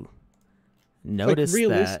you And like notice that,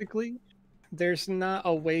 realistically, there's not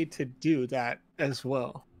a way to do that as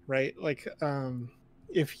well, right? Like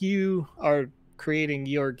if you are creating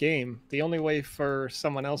your game, the only way for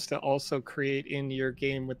someone else to also create in your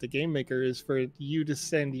game with the game maker is for you to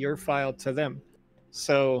send your file to them.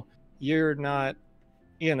 So you're not,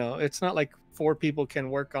 you know, it's not like 4 people can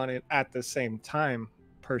work on it at the same time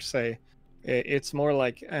per se. It's more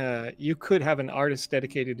like you could have an artist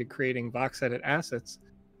dedicated to creating vox edit assets,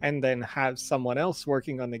 and then have someone else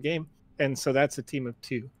working on the game, and so that's a team of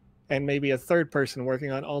 2, and maybe a third person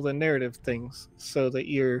working on all the narrative things, so that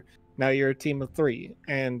you're a team of 3,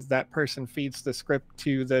 and that person feeds the script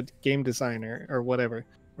to the game designer or whatever,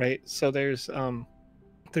 right? So there's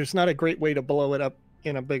not a great way to blow it up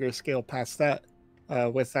in a bigger scale past that,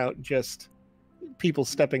 without just people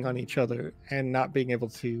stepping on each other and not being able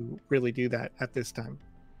to really do that at this time.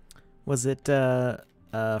 was it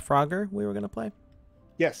Frogger we were gonna play?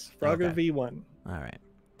 Yes, Frogger Okay. V1. All right.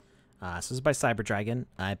 So this is by Cyber Dragon.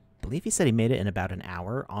 I believe he said he made it in about an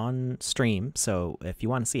hour on stream. So if you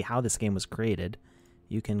want to see how this game was created,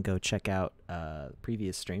 you can go check out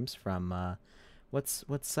previous streams from what's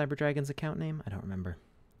Cyber Dragon's account name? I don't remember.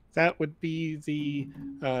 That would be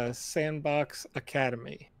the Sandbox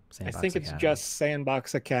Academy. Sandbox I think it's Academy. just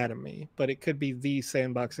Sandbox Academy, but it could be the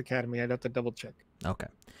Sandbox Academy. I'd have to double check. Okay.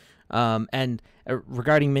 And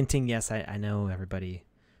regarding minting, yes, I know everybody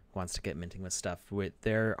wants to get minting with stuff.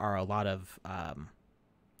 There are a lot of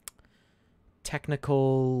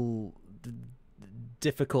technical,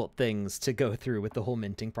 difficult things to go through with the whole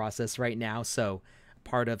minting process right now. So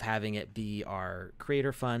part of having it be our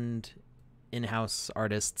creator fund, in-house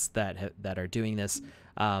artists that are doing this,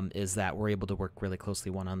 is that we're able to work really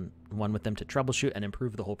closely one-on-one with them to troubleshoot and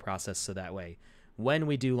improve the whole process. So that way, when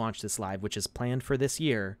we do launch this live, which is planned for this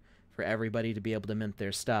year, for everybody to be able to mint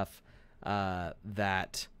their stuff,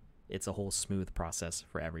 that it's a whole smooth process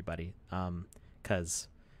for everybody. Because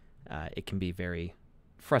it can be very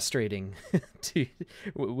frustrating to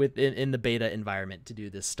in the beta environment to do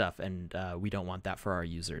this stuff, and we don't want that for our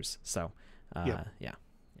users. So yeah,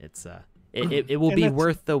 it's it will be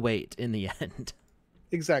worth the wait in the end.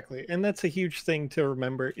 Exactly. And that's a huge thing to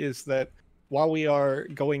remember, is that while we are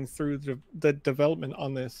going through the development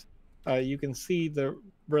on this, you can see the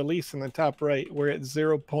release in the top right. We're at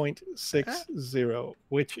 0.60,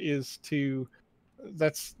 which is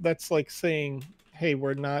that's like saying, hey,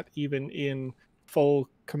 we're not even in full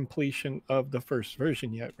completion of the first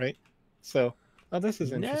version yet, right? So this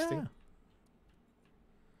is interesting.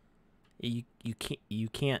 You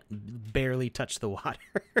can't barely touch the water.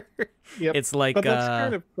 Yep. It's like but that's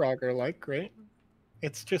kind of Frogger like, right?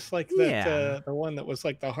 It's just like that Yeah. the one that was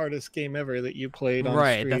like the hardest game ever that you played on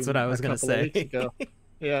Right, that's what stream I a was gonna couple of weeks say. ago.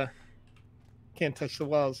 Yeah, can't touch the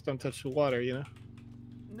walls, don't touch the water.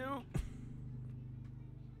 No.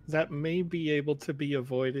 That may be able to be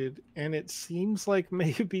avoided, and it seems like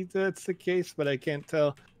maybe that's the case, but I can't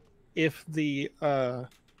tell. If the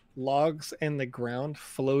logs and the ground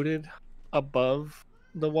floated above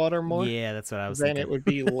the water more, Yeah, that's what I was then it thinking. would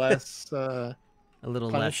be less A little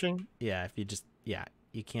less. punishing. Yeah, if you just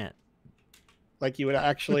you can't. Like you would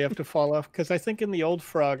actually have to fall off. Because I think in the old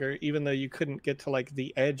Frogger, even though you couldn't get to like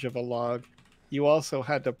the edge of a log, you also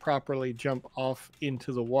had to properly jump off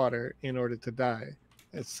into the water in order to die.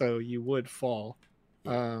 And so you would fall.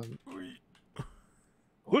 Yeah.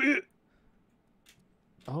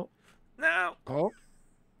 Oh, No. oh,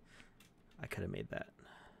 I could have made that.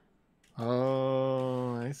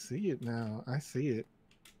 oh! I see it now. I see it.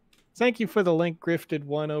 Thank you for the link, Grifted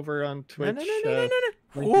One, over on Twitch. No.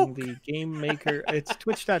 Linking the Game Maker. It's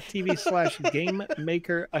twitch.tv/Game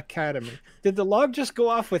Maker Academy. Did the log just go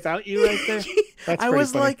off without you right there? That's I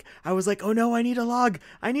was funny. like, oh no, I need a log,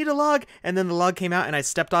 and then the log came out, and I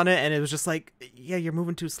stepped on it, and it was just like, yeah, you're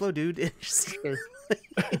moving too slow, dude. Sure.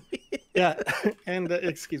 Yeah, and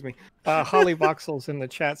excuse me, Holly Voxels in the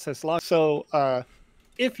chat says log. So,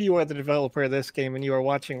 if you are the developer of this game and you are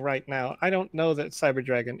watching right now, I don't know that Cyber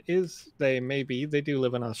Dragon is. They may be. They do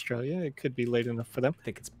live in Australia. It could be late enough for them. I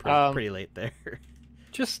think it's pretty late there.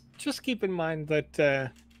 Just keep in mind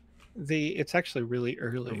that it's actually really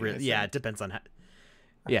early. Yeah, it depends on how.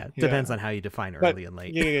 Yeah, depends on how you define early and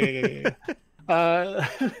late. Yeah.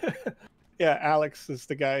 Yeah, Alex is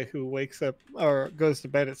the guy who wakes up or goes to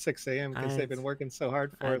bed at 6 a.m. because they've been working so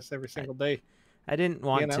hard for us every single day. I didn't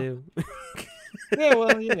want to. Yeah,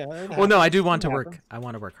 well, well, no, I do want to work. I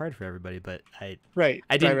want to work hard for everybody, but I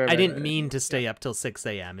didn't mean to stay up till 6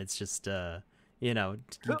 a.m. It's just you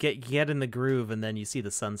get in the groove, and then you see the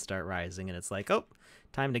sun start rising, and it's like, oh,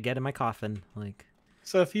 time to get in my coffin. Like,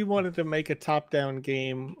 so if you wanted to make a top-down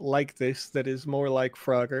game like this that is more like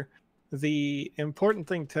Frogger, the important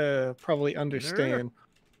thing to probably understand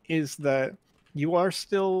is that you are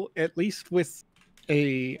still, at least with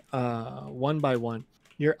a 1x1,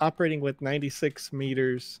 you're operating with 96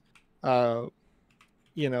 meters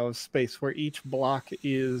space, where each block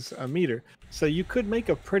is a meter. So you could make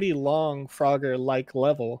a pretty long Frogger-like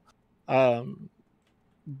level.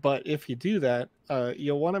 But if you do that,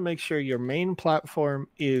 you'll want to make sure your main platform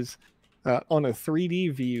is on a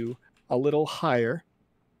 3D view a little higher,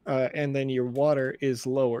 and then your water is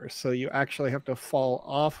lower. So you actually have to fall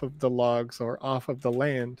off of the logs or off of the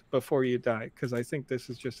land before you die, because I think this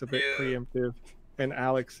is just a bit preemptive, and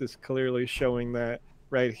Alex is clearly showing that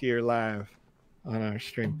right here live on our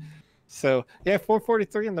stream. So yeah,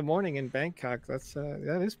 4:43 in the morning in Bangkok.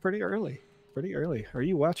 That is pretty early. Pretty early. Are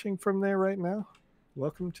you watching from there right now?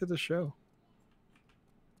 Welcome to the show.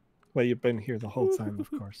 Well, you've been here the whole time, of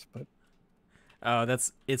course, but oh,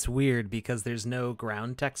 it's weird because there's no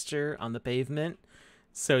ground texture on the pavement,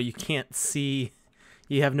 so you can't see.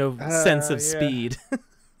 You have no sense of speed.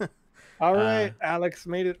 All right, Alex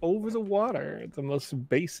made it over the water. The most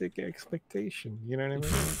basic expectation. You know what I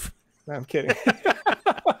mean? No, I'm kidding.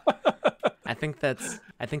 I think that's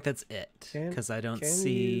it, because I don't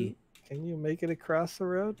see. Can you make it across the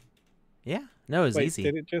road? Yeah, no, it's easy.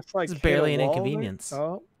 Did it just like it's barely an wall inconvenience.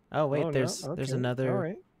 there? Oh wait, no. there's another. All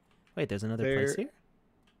right. Wait, there's another place here.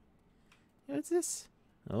 What's this?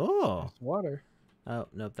 Oh, There's water. Oh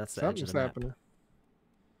nope, that's the Something's edge of the map. happening.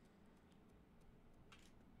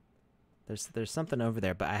 There's something over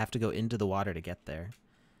there, but I have to go into the water to get there.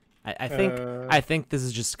 I think this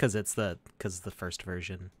is just because the first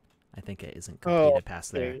version. I think it isn't completed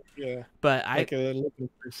past there. Yeah. But looking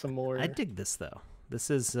for some more. I dig this though. This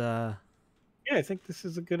is yeah, I think this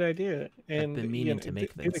is a good idea. And I've been meaning to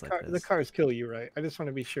make things like this. The cars kill you, right? I just want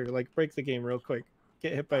to be sure. Like, break the game real quick.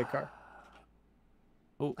 Get hit by a car.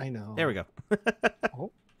 Oh, I know. There we go.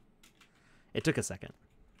 Oh. It took a second.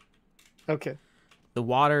 Okay. The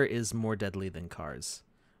water is more deadly than cars,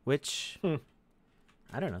 which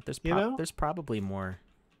I don't know. There's probably more.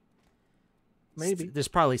 Maybe there's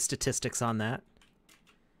probably statistics on that.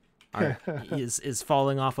 Is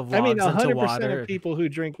falling off of logs into 100% water. of people who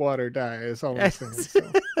drink water die. Is all I'm saying.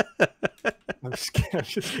 So. I'm just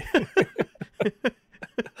kidding.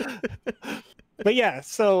 But yeah,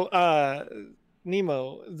 so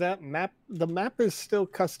Nemo, the map is still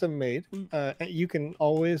custom made. You can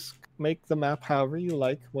always make the map however you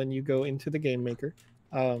like when you go into the game maker,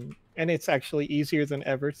 and it's actually easier than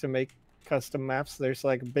ever to make custom maps. There's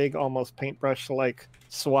like big, almost paintbrush like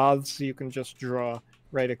swaths you can just draw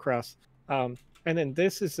right across. And then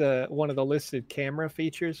this is one of the listed camera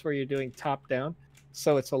features where you're doing top down,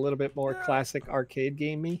 so it's a little bit more classic arcade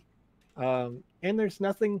gamey. And there's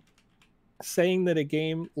nothing saying that a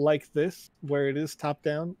game like this, where it is top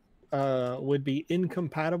down, would be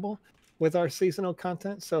incompatible with our seasonal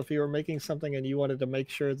content. So if you were making something and you wanted to make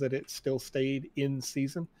sure that it still stayed in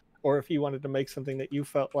season, or if you wanted to make something that you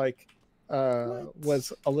felt like What?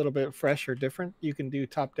 was a little bit fresh or different, you can do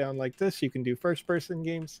top down like this. You can do first person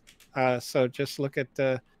games. So just look at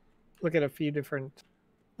a few different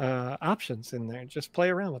options in there. Just play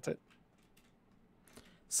around with it.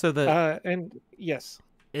 So the And yes,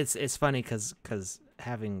 it's funny because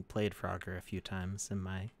having played Frogger a few times in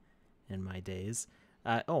my days,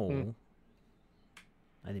 mm,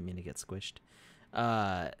 I didn't mean to get squished.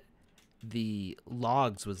 Uh, the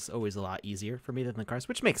logs was always a lot easier for me than the cars,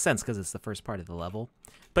 which makes sense because it's the first part of the level.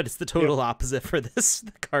 But it's the yep, total opposite for this.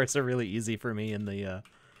 The cars are really easy for me, and the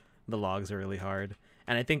logs are really hard.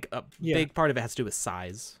 And I think a yeah, big part of it has to do with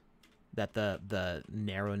size. That the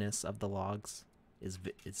narrowness of the logs is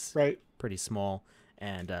right. pretty small,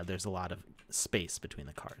 and there's a lot of space between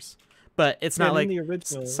the cars. But it's Yeah, not and in like the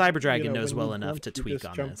original, Cyber Dragon knows when you well enough jumped, to you tweak just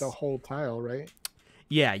on jumped the this. whole tile, right?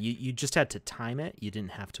 Yeah, you just had to time it. You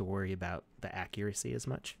didn't have to worry about the accuracy as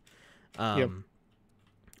much, Yep. um,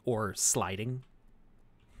 or sliding.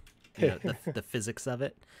 The physics of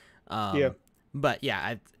it. Yep. But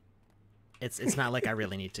yeah, it's not like I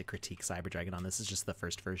really need to critique Cyber Dragon on this. It's just the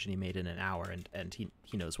first version he made in an hour, and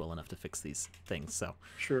he knows well enough to fix these things. So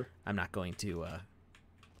Sure. I'm not going to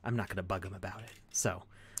bug him about it. So,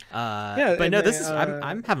 Yeah, but and no, then, this is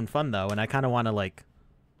I'm having fun though, and I kind of want to like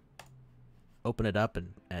open it up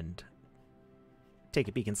and take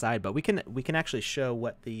a peek inside. But we can actually show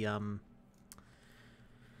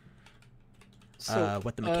so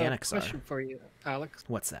what the mechanics are. question for you, Alex.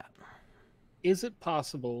 What's that? Is it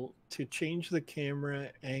possible to change the camera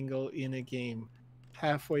angle in a game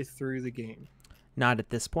halfway through the game? Not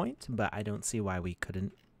at this point, but I don't see why we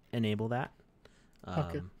couldn't enable that.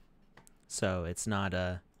 Okay. So it's not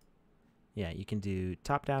a yeah. You can do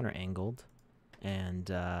top down or angled,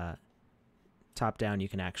 and top down you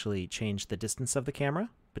can actually change the distance of the camera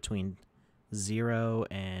between 0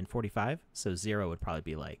 and 45. So 0 would probably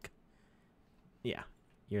be like, yeah,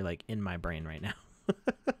 you're like in my brain right now.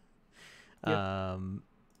 Yep.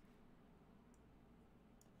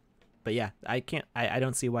 But yeah, I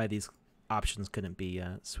don't see why these options couldn't be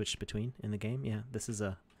switched between in the game. Yeah, this is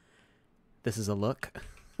a look.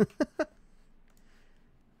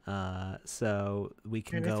 So we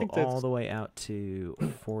can And I go think all that's the way out to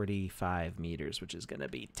 45 meters, which is gonna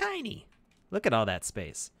be tiny. Look at all that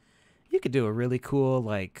space. You could do a really cool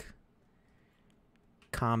like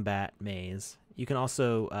combat maze. You can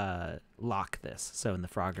also lock this. So in the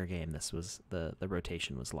Frogger game, this was the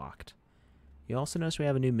rotation was locked. You also notice we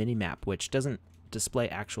have a new mini map, which doesn't display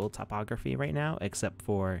actual topography right now, except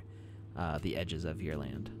for the edges of your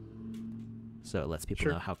land. So it lets people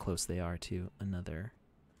sure. know how close they are to another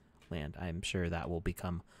land. I'm sure that will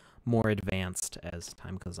become more advanced as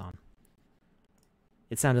time goes on.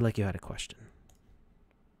 It sounded like you had a question.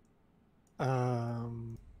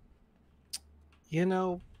 Um, you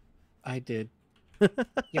know, I did.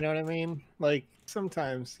 You know what I mean? Like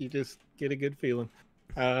sometimes you just get a good feeling.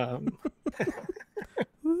 Um,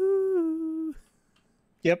 Woo!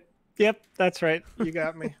 yep, that's right. You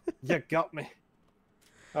got me. You got me.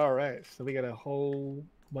 All right, so we got a whole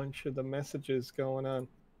bunch of the messages going on.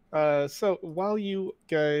 So while you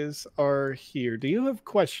guys are here, do you have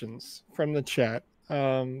questions from the chat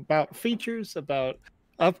about features, about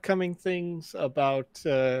upcoming things, about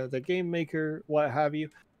the game maker, what have you?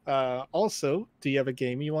 Also, do you have a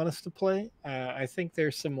game you want us to play? I think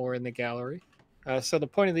there's some more in the gallery. So the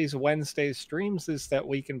point of these Wednesday streams is that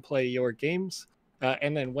we can play your games.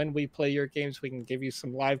 And then when we play your games, we can give you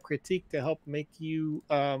some live critique to help make you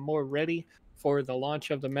more ready for the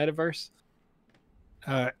launch of the metaverse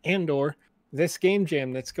and or this game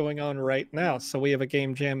jam that's going on right now. So we have a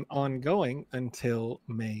game jam ongoing until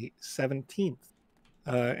May 17th.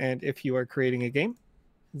 And if you are creating a game,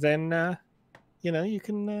 then you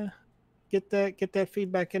can get that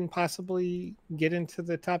feedback and possibly get into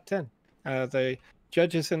the top 10. The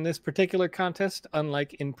judges in this particular contest,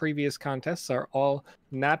 unlike in previous contests, are all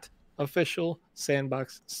not official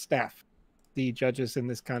Sandbox staff. The judges in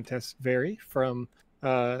this contest vary from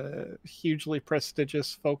hugely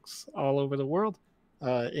prestigious folks all over the world,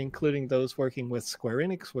 including those working with Square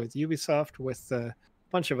Enix, with Ubisoft, with a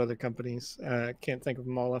bunch of other companies. Can't think of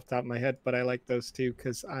them all off the top of my head, but I like those two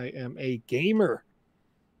because I am a gamer.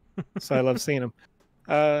 So I love seeing them.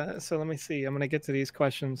 So let me see. I'm going to get to these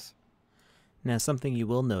questions. Now, something you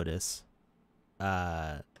will notice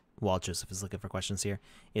while Joseph is looking for questions here,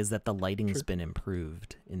 is that the lighting's Sure. been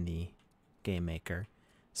improved in the Game Maker.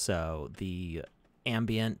 So the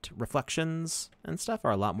ambient reflections and stuff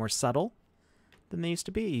are a lot more subtle than they used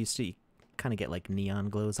to be. You used to kind of get like neon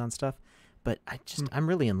glows on stuff. But I'm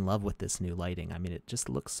really in love with this new lighting. I mean, it just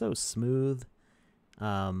looks so smooth.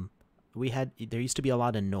 There used to be a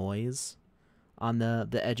lot of noise on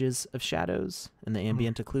the edges of shadows and the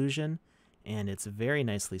ambient occlusion, and it's very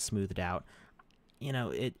nicely smoothed out. You know,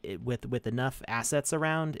 it with enough assets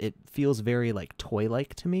around, it feels very like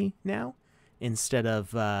toy-like to me now, instead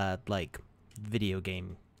of like video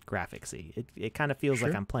game graphicsy. It kind of feels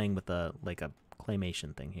like I'm playing with a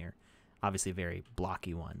claymation thing here. Obviously, a very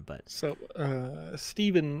blocky one, but So,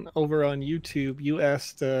 Steven over on YouTube, you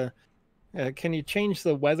asked, can you change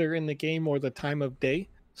the weather in the game or the time of day?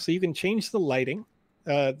 So you can change the lighting.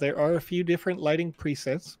 There are a few different lighting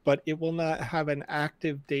presets, but it will not have an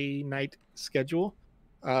active day-night schedule.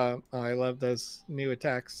 I love those new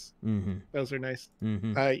attacks. Those are nice.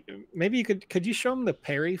 Maybe you could you show them the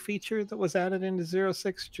parry feature that was added into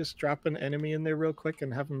 06? Just drop an enemy in there real quick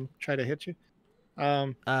and have them try to hit you.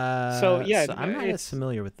 So yeah, so I'm not as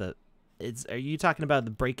familiar with the. Are you talking about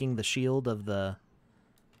the breaking the shield of the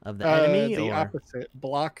enemy? The or? opposite.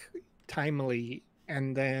 Block timely,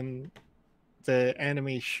 and then the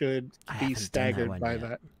enemy should be staggered by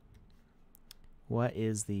that. What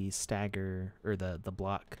is the stagger or the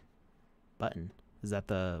block button? Is that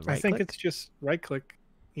the I think click? it's just right click.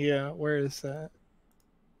 Yeah, where is that?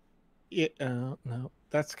 No,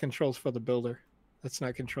 that's controls for the builder. That's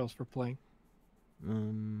not controls for playing.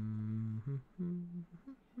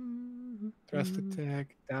 Thrust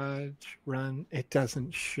attack, dodge, run. It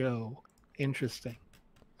doesn't show. Interesting.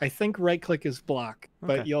 I think right click is block,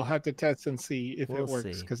 but you'll have to test and see if it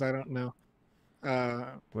works, because I don't know.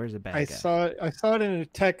 Where's the bad I guy? saw it in a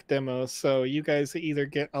tech demo, so you guys either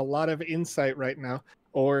get a lot of insight right now,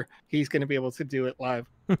 or he's going to be able to do it live.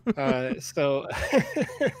 So,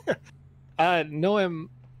 Noam,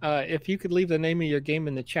 if you could leave the name of your game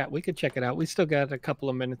in the chat, we could check it out. We still got a couple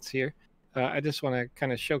of minutes here. I just want to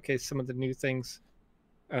kind of showcase some of the new things.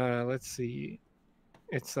 Let's see.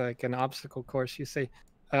 It's like an obstacle course. You say,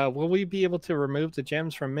 will we be able to remove the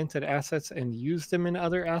gems from minted assets and use them in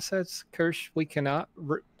other assets? Kirsch, we cannot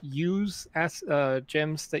use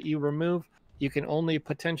gems that you remove. You can only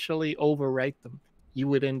potentially overwrite them. You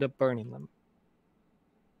would end up burning them.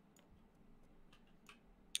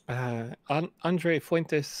 Andre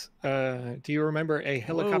Fuentes, do you remember a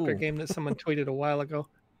helicopter game that someone tweeted a while ago?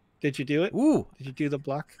 Did you do it? Ooh. Did you do the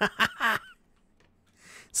block?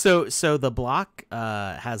 So the block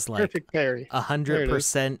has like perfect parry.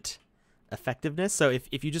 100% effectiveness. So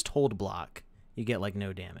if you just hold block, you get like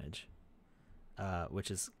no damage,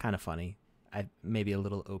 which is kind of funny. Maybe a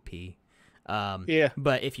little OP. Yeah.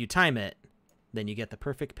 But if you time it, then you get the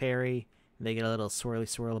perfect parry. They get a little swirly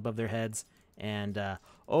swirl above their heads, and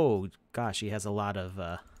oh gosh, he has a lot of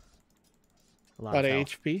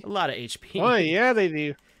HP. A lot of HP. Oh yeah, they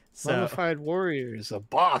do. So, Mummified warrior is a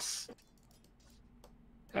boss.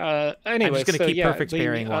 Anyway, I'm just gonna keep perfect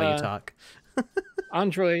parrying while you talk.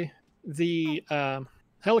 Andre, the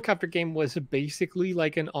helicopter game was basically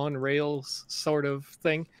like an on rails sort of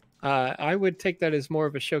thing. I would take that as more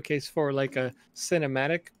of a showcase for like a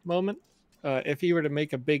cinematic moment. If you were to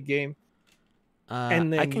make a big game,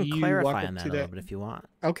 and then I can you clarify on that a little bit if you want.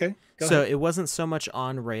 Okay. So ahead. it wasn't so much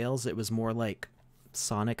on rails; it was more like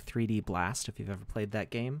Sonic 3D Blast. If you've ever played that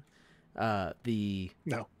game,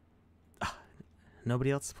 No.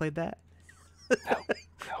 Nobody else played that? No.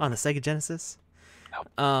 On the Sega Genesis?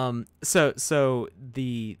 No. So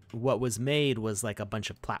what was made was like a bunch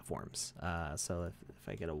of platforms. So if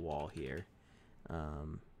I get a wall here,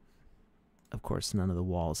 of course none of the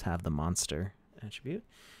walls have the monster attribute.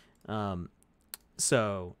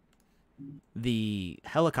 So the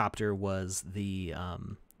helicopter was the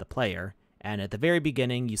player, and at the very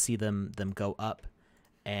beginning you see them go up,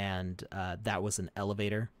 and that was an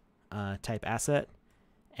elevator type asset,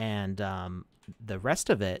 and the rest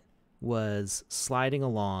of it was sliding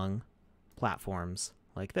along platforms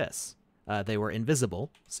like this. They were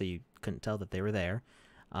invisible, so you couldn't tell that they were there,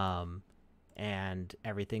 and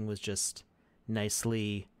everything was just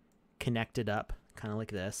nicely connected up, kind of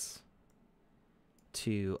like this,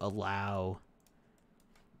 to allow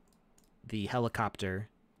the helicopter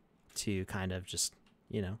to kind of just,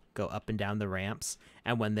 go up and down the ramps.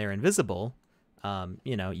 And when they're invisible,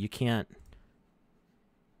 you can't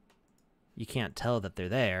tell that they're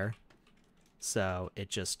there. So it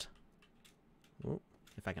just,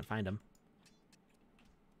 if I can find them,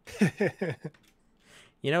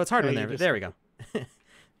 it's hard when they're there. We go.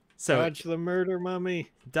 So Dodge the murder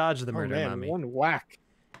mummy. dodge the Oh murder man, mummy. one whack.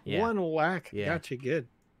 Yeah. One whack Yeah. got you good.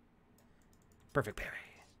 Perfect parry.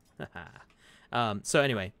 So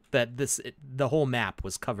anyway, the whole map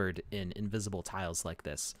was covered in invisible tiles like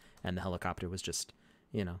this, and the helicopter was just,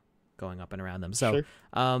 going up and around them. So,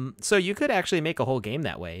 Sure. so you could actually make a whole game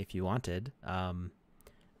that way if you wanted.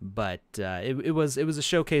 But it was a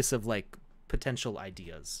showcase of like potential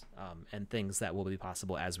ideas and things that will be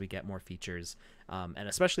possible as we get more features, and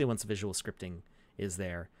especially once visual scripting is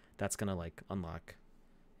there, that's gonna like unlock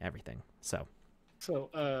everything. So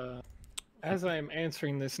as I'm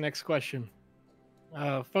answering this next question,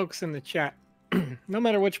 folks in the chat, no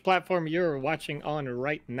matter which platform you're watching on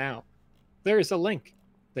right now, there is a link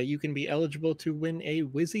that you can be eligible to win a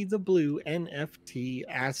Wizzy the Blue NFT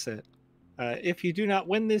asset. If you do not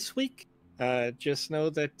win this week, just know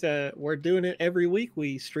that we're doing it every week.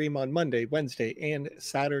 We stream on Monday, Wednesday, and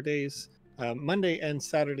Saturdays. Monday and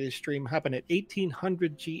Saturday stream happen at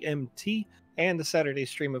 1800 GMT, and the Saturday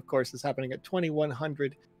stream, of course, is happening at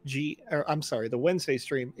 2100 I'm sorry, the Wednesday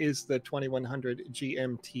stream is the 2100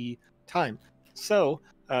 GMT time. So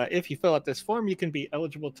if you fill out this form, you can be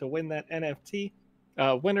eligible to win that NFT.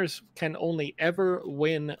 Winners can only ever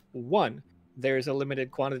win one. There's a limited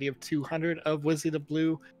quantity of 200 of Wizzy the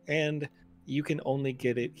Blue, and you can only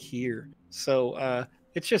get it here. So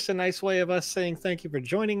it's just a nice way of us saying thank you for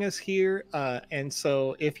joining us here. And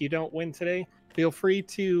so if you don't win today, feel free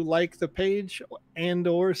to like the page and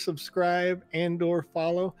or subscribe and or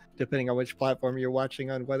follow, depending on which platform you're watching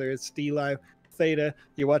on, whether it's DLive, Theta,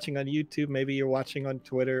 you're watching on YouTube, maybe you're watching on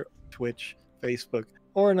Twitter, Twitch, Facebook,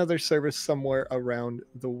 or another service somewhere around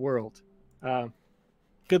the world.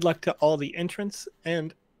 Good luck to all the entrants,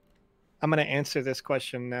 and I'm going to answer this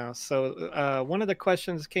question now. So one of the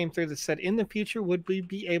questions came through that said, in the future, would we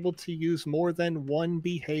be able to use more than one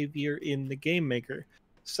behavior in the game maker?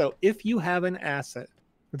 So if you have an asset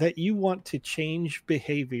that you want to change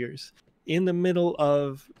behaviors in the middle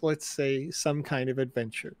of, let's say, some kind of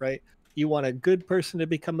adventure, right? You want a good person to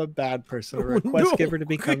become a bad person, or a quest giver to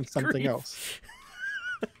become something else.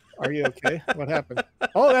 Are you okay? What happened?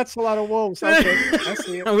 Oh, that's a lot of wolves. Okay, I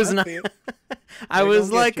see it. See it. I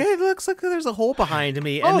was like, it looks like there's a hole behind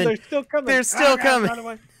me. And oh, then they're still coming. They're still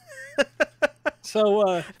coming.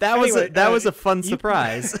 So that was a fun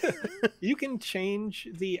surprise. You can change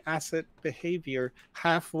the asset behavior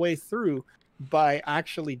halfway through by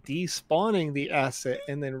actually despawning the asset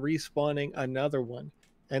and then respawning another one,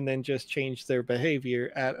 and then just change their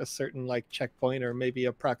behavior at a certain like checkpoint or maybe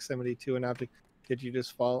a proximity to an object. Did you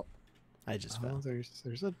just fall? I just fell.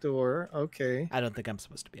 There's a door. Okay. I don't think I'm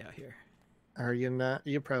supposed to be out here. Are you not?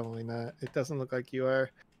 You're probably not. It doesn't look like you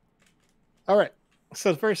are. All right.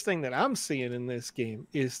 So the first thing that I'm seeing in this game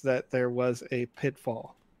is that there was a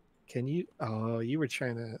pitfall. Can you? Oh, you were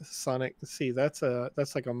trying to Sonic. See, that's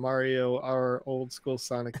like a Mario or old school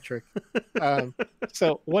Sonic trick.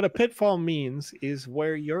 So what a pitfall means is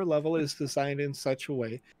where your level is designed in such a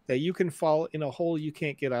way that you can fall in a hole you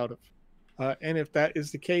can't get out of. And if that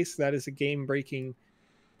is the case, that is a game-breaking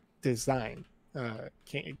design.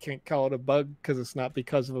 Can't call it a bug because it's not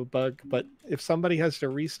because of a bug. But if somebody has to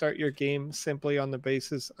restart your game simply on the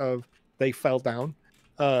basis of they fell down,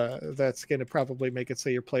 that's going to probably make it so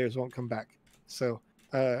your players won't come back. So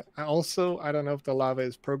I don't know if the lava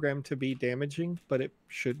is programmed to be damaging, but it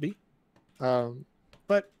should be.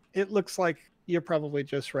 But it looks like you're probably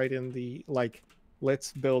just right in the like,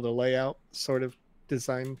 let's build a layout sort of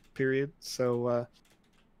design period. So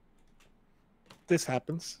this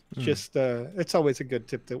happens. Just it's always a good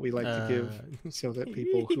tip that we like to give so that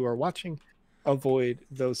people who are watching avoid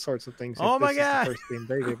those sorts of things. Oh my god, is the first game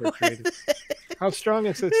they've ever created. How strong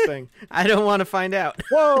is this thing? I don't want to find out.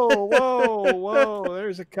 Whoa,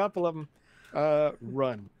 there's a couple of them.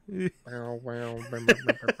 Run.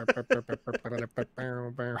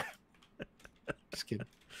 Just kidding.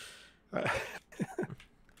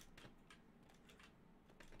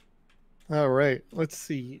 All right, let's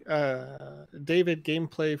see. David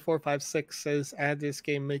Gameplay 456 says add this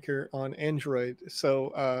game maker on Android.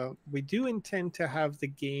 So we do intend to have the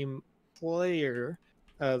game player,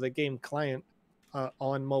 the game client,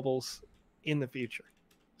 on mobiles in the future.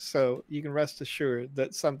 So you can rest assured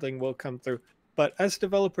that something will come through. But as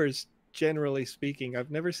developers, generally speaking, I've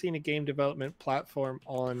never seen a game development platform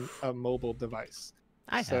on a mobile device.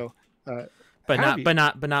 I have, but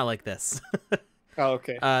not like this. Oh,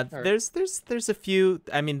 okay. There's a few.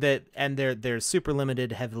 I mean they're super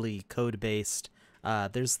limited, heavily code based.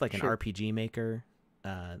 There's like an RPG maker,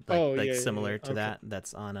 similar to that.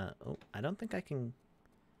 That's on a. Oh, I don't think that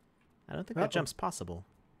jump's possible.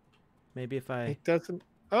 Maybe if I. It doesn't.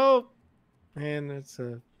 Oh, man, it's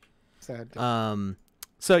a. Sad.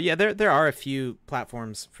 So yeah, there are a few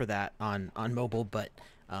platforms for that on mobile, but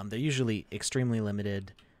they're usually extremely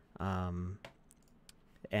limited. And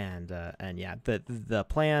yeah, the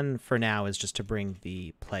plan for now is just to bring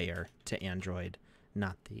the player to Android,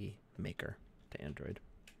 not the maker to Android.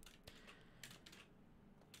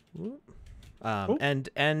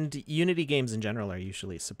 And Unity games in general are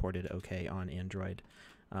usually supported okay on Android,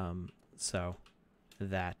 so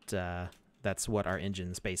that's what our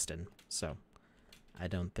engine's based in. So I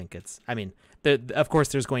don't think it's. I mean, of course,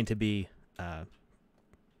 there's going to be,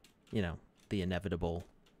 the inevitable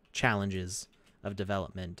challenges of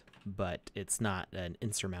development, but it's not an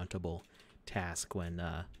insurmountable task when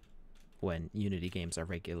Unity games are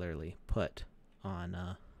regularly put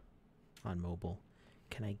on mobile.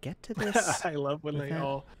 Can I get to this? I love when they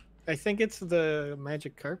all. I think it's the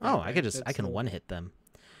magic carpet. Oh, I can one hit them.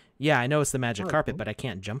 Yeah, I know it's the magic carpet, but I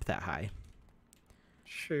can't jump that high.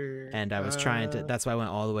 Sure. And I was trying to. That's why I went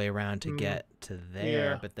all the way around to get to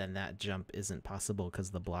there, but then that jump isn't possible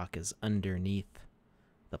because the block is underneath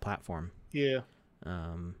the platform. Yeah.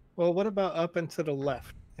 Well, what about up and to the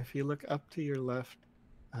left? If you look up to your left,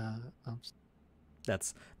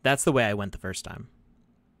 that's the way I went the first time.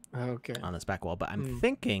 Okay. On this back wall, but I'm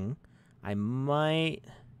thinking I might.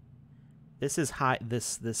 This is high.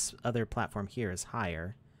 This other platform here is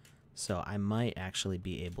higher, so I might actually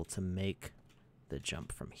be able to make the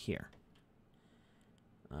jump from here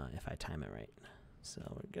if I time it right. So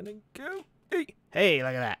we're gonna go. Hey,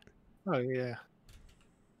 look at that. Oh yeah.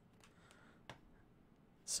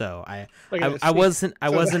 So I wasn't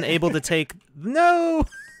able to take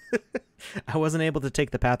I wasn't able to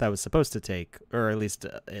take the path I was supposed to take, or at least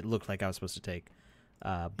it looked like I was supposed to take.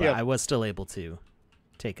 But I was still able to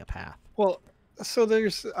take a path. Well, so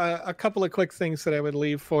there's a couple of quick things that I would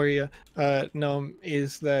leave for you. Gnome,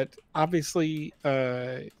 is that obviously,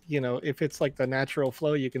 if it's like the natural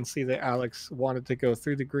flow, you can see that Alex wanted to go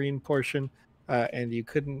through the green portion, and you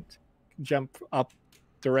couldn't jump up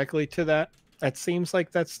directly to that. That seems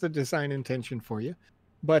like that's the design intention for you,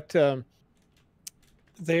 but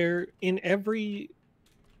they're in every.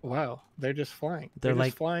 Wow, they're just flying. They're like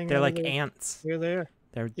just flying. They're like ants. They're there.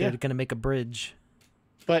 They're gonna make a bridge.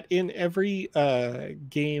 But in every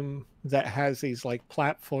game that has these like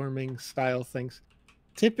platforming style things,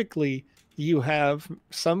 typically you have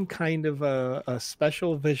some kind of a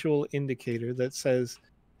special visual indicator that says,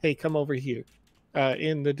 "Hey, come over here."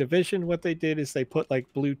 In the Division, what they did is they put like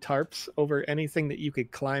blue tarps over anything that you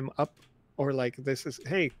could climb up, or like this is,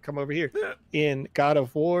 "Hey, come over here." In God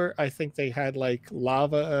of War, I think they had like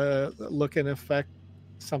lava looking effect,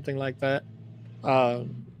 something like that.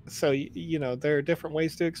 So there are different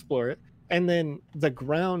ways to explore it, and then the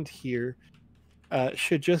ground here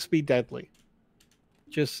should just be deadly.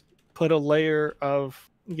 Just put a layer of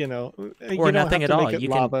or nothing at all.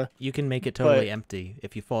 You can make it totally empty.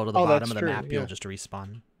 If you fall to the bottom of the map, you'll just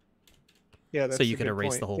respawn. Yeah, that's so you could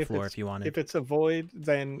erase the whole floor if you wanted. If it's a void,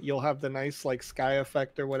 then you'll have the nice like sky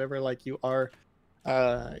effect or whatever, like you are.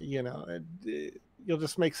 You'll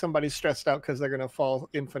just make somebody stressed out because they're gonna fall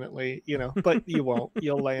infinitely, but you won't.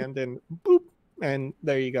 You'll land and boop, and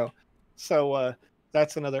there you go. So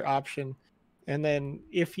that's another option. And then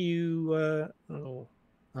if you,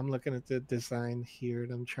 I'm looking at the design here,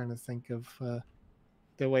 and I'm trying to think of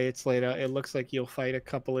the way it's laid out. It looks like you'll fight a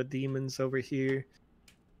couple of demons over here,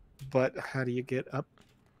 but how do you get up?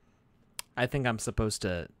 I think I'm supposed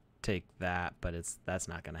to take that, but that's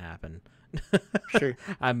not gonna happen. Sure.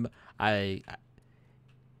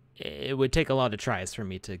 It would take a lot of tries for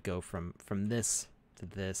me to go from this to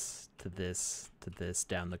this to this to this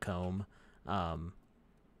down the comb,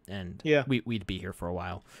 and we'd be here for a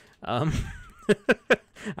while. I'm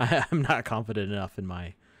not confident enough in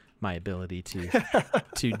my ability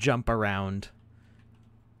to jump around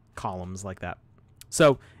columns like that.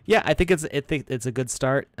 So yeah, I think it's a good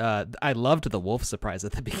start. I loved the wolf surprise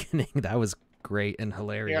at the beginning. That was great and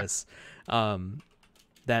hilarious. Yeah.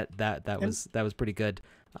 That was pretty good.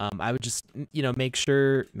 I would just make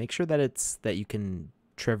sure that you can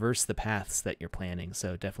traverse the paths that you're planning.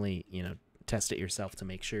 So definitely test it yourself to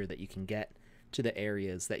make sure that you can get to the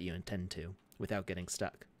areas that you intend to without getting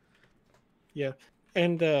stuck. Yeah,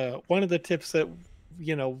 and one of the tips that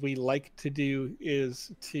we like to do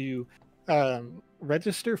is to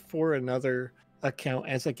register for another account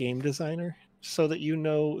as a game designer, so that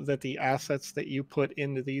that the assets that you put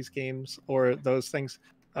into these games or those things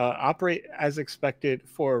operate as expected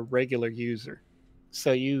for a regular user.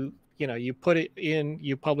 So you put it in,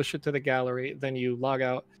 you publish it to the gallery, then you log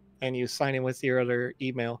out and you sign in with your other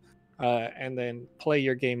email, and then play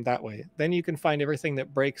your game that way. Then you can find everything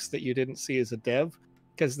that breaks that you didn't see as a dev,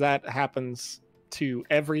 because that happens to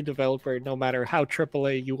every developer, no matter how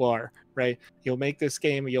AAA you are, right? You'll make this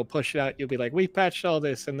game, you'll push it out, you'll be like, we patched all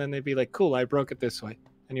this, and then they'd be like, cool, I broke it this way,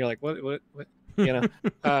 and you're like, what, you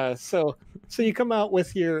know? So you come out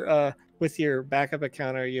with your backup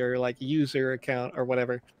account or your like user account or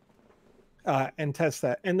whatever, and test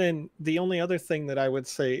that. And then the only other thing that I would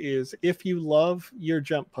say is if you love your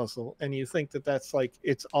jump puzzle and you think that that's like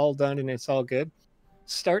it's all done and it's all good,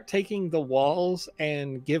 start taking the walls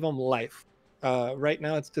and give them life. Right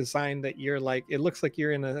now it's designed that you're like, it looks like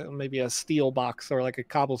you're in maybe a steel box or like a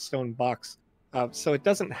cobblestone box. So it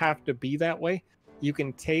doesn't have to be that way. You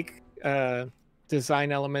can take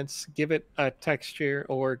design elements, give it a texture,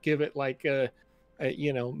 or give it like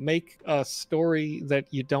make a story that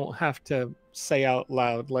you don't have to say out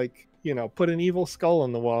loud, like, put an evil skull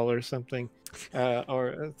on the wall or something,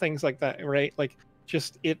 or things like that, right? Like,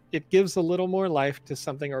 just it gives a little more life to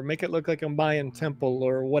something, or make it look like a Mayan temple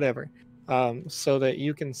or whatever, so that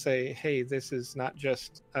you can say, hey, this is not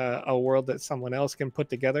just a world that someone else can put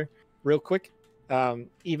together real quick,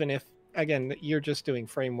 even if, again, you're just doing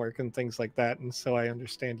framework and things like that. And so I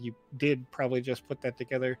understand you did probably just put that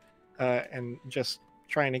together and just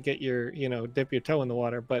trying to get your, dip your toe in the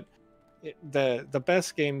water. But the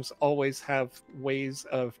best games always have ways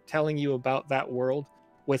of telling you about that world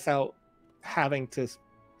without having to,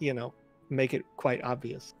 make it quite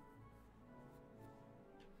obvious.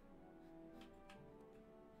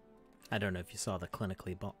 I don't know if you saw the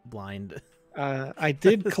clinically blind. I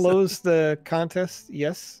did close the contest,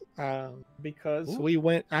 yes, because Ooh. we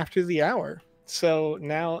went after the hour. So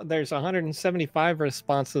now there's 175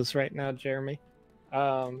 responses right now, Jeremy.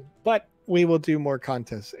 But we will do more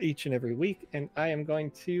contests each and every week, and I am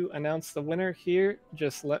going to announce the winner here.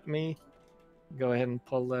 Just let me go ahead and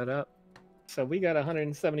pull that up. So we got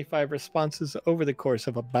 175 responses over the course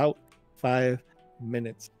of about 5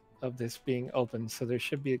 minutes of this being open. So there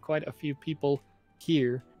should be quite a few people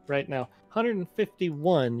here right now.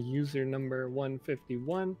 151, user number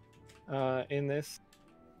 151 in this.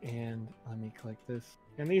 And let me click this.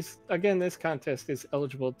 And this contest is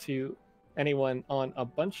eligible to anyone on a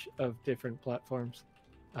bunch of different platforms.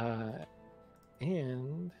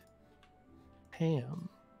 And Pam.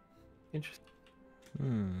 Interesting.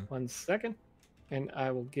 1 second. And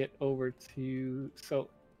I will get over to, so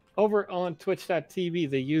over on twitch.tv,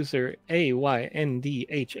 the user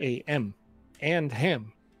AYNDHAM and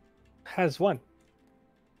Ham has won.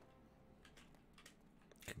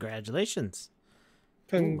 Congratulations.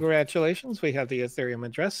 Congratulations. Ooh. We have the Ethereum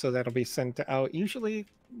address, so that'll be sent out usually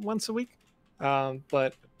once a week.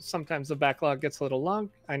 But sometimes the backlog gets a little long.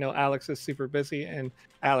 I know Alex is super busy, and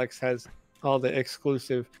Alex has all the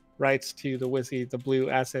exclusive rights to the Wizzy, the blue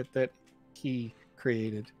asset that he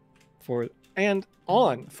created for and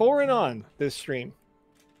on this stream.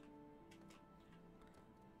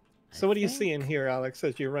 So what do you see in here, Alex,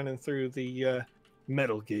 as you're running through the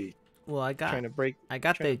metal gate? Well, I got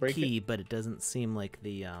the key, but it doesn't seem like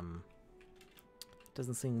the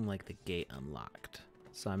gate unlocked.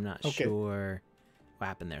 So I'm not sure what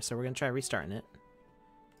happened there. So we're gonna try restarting it.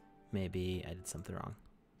 Maybe I did something wrong.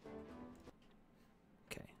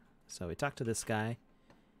 Okay, so we talk to this guy.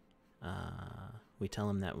 We tell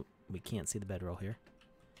him that we can't see the bedroll here,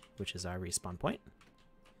 which is our respawn point.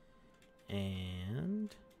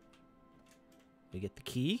 And we get the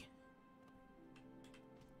key.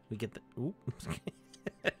 We get the... Ooh.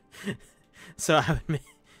 So I would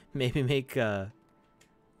maybe make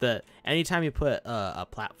anytime you put a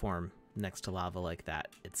platform next to lava like that,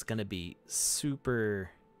 it's going to be super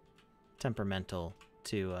temperamental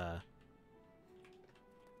to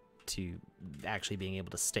actually being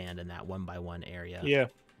able to stand in that 1x1 area. Yeah.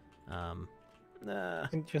 And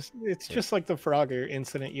it's just like the Frogger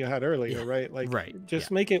incident you had earlier, right? Like,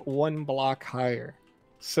 just make it 1 block higher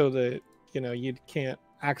so that, you can't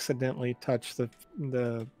accidentally touch the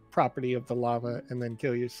property of the lava and then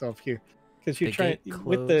kill yourself here. Because you're trying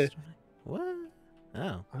with the... What?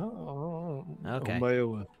 Oh. Okay.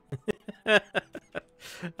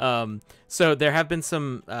 So there have been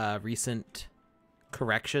some recent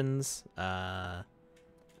corrections. I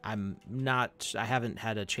haven't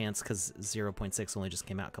had a chance because 0.6 only just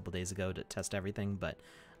came out a couple days ago to test everything, but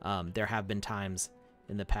there have been times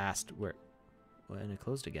in the past where... and it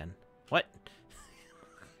closed again. What?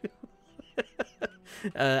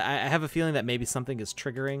 I have a feeling that maybe something is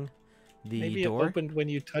triggering the door. Maybe it opened when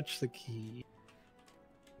you touch the key.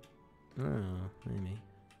 Oh, maybe.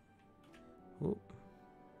 Ooh.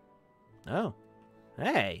 Oh,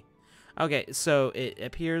 hey. Okay, so it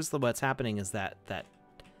appears that what's happening is that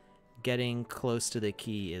getting close to the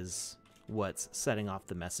key is what's setting off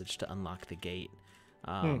the message to unlock the gate.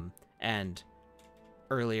 Hmm. And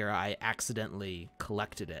earlier I accidentally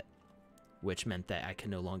collected it, which meant that I can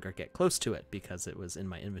no longer get close to it because it was in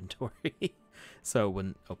my inventory. So it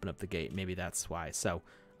wouldn't open up the gate. Maybe that's why. So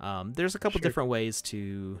there's a couple different ways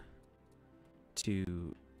to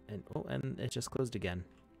and it just closed again.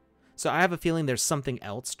 So I have a feeling there's something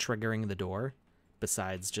else triggering the door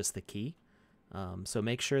besides just the key. So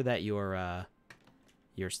make sure that your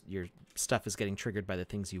stuff is getting triggered by the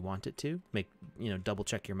things you want it to. Double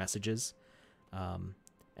check your messages,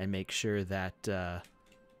 and make sure that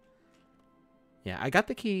I got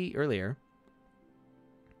the key earlier.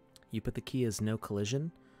 You put the key as no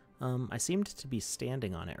collision. I seemed to be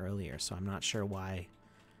standing on it earlier, so I'm not sure why.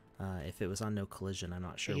 If it was on no collision, I'm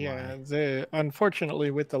not sure why. Yeah,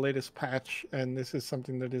 unfortunately with the latest patch, and this is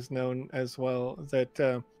something that is known as well,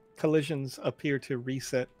 that collisions appear to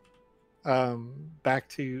reset back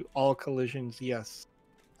to all collisions, yes.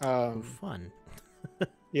 Fun.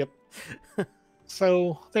 Yep.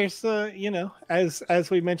 So there's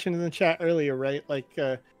as we mentioned in the chat earlier, right? Like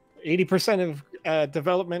 80% of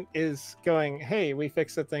development is going, hey, we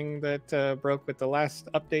fixed the thing that broke with the last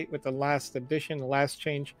update, with the last addition, the last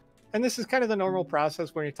change. And this is kind of the normal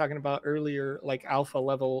process when you're talking about earlier, like alpha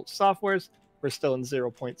level softwares. We're still in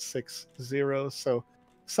 0.60, so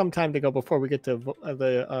some time to go before we get to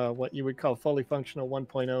the what you would call fully functional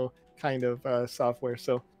 1.0 kind of software.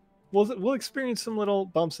 So we'll experience some little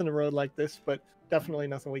bumps in the road like this, but definitely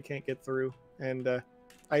nothing we can't get through. And so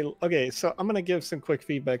I'm gonna give some quick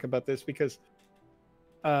feedback about this because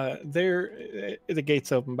the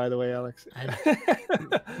gate's open, by the way, Alex.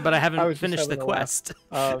 But I haven't finished the quest.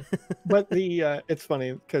 But it's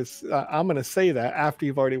funny because I'm gonna say that after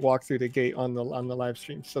you've already walked through the gate on the live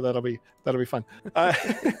stream, so that'll be fun.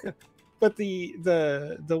 But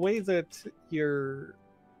the way that your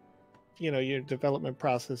development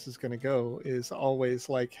process is going to go is always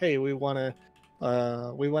like, hey, we want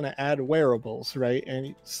to add wearables, right?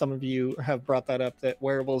 And some of you have brought that up, that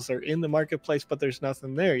wearables are in the marketplace, but there's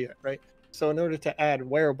nothing there yet, right? So in order to add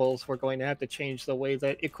wearables, we're going to have to change the way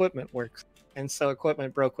that equipment works. And so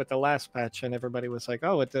equipment broke with the last patch, and everybody was like,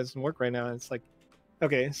 oh, it doesn't work right now. And it's like,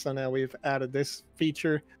 okay, so now we've added this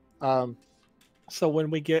feature. So when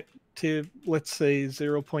we get to, let's say,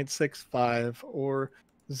 0.65 or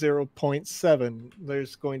 0.7,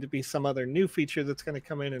 there's going to be some other new feature that's going to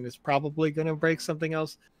come in and is probably going to break something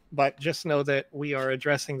else. But just know that we are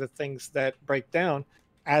addressing the things that break down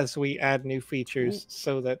as we add new features. Ooh,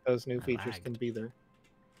 so that those new features can be there.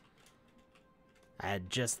 I had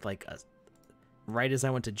just right as I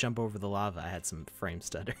went to jump over the lava, I had some frame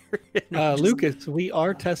stutter. Lucas, we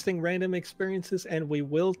are testing random experiences, and we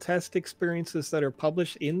will test experiences that are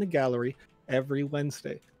published in the gallery every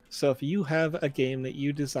Wednesday. So if you have a game that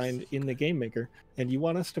you designed in the Game Maker and you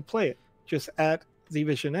want us to play it, just at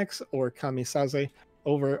TheVisionX or Kamisaze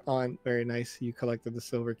over on, very nice, you collected the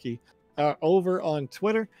silver key, over on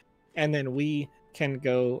Twitter, and then we can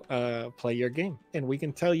go play your game. And we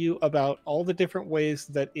can tell you about all the different ways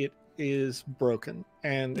that it is broken.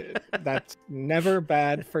 And that's never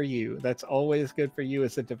bad for you. That's always good for you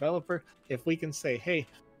as a developer. If we can say, hey,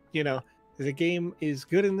 the game is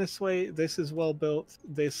good in this way, this is well built,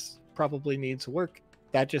 this probably needs work,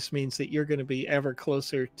 that just means that you're going to be ever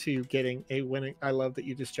closer to getting a winning. I love that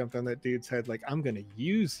you just jumped on that dude's head like, I'm going to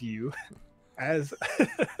use you as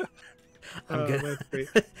I'm good. That's great.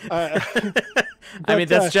 I mean,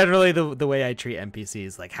 that's generally the way I treat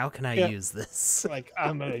NPCs. Like, how can I use this? Like,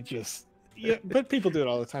 I'm going to just... Yeah, but people do it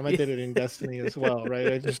all the time. I did it in Destiny as well,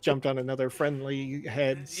 right? I just jumped on another friendly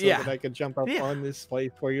head so that I could jump up on this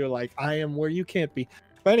place where you're like, I am where you can't be.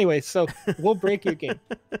 But anyway, so we'll break your game,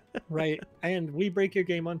 right? And we break your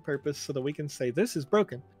game on purpose so that we can say this is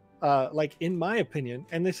broken. Like, in my opinion,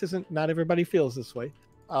 and this isn't, not everybody feels this way,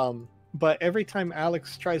 but every time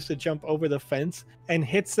Alex tries to jump over the fence and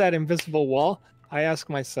hits that invisible wall, I ask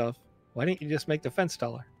myself, why didn't you just make the fence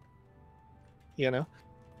taller?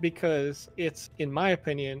 Because it's, in my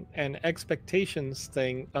opinion, an expectations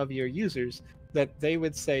thing of your users that they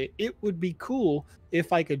would say, it would be cool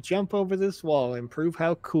if I could jump over this wall and prove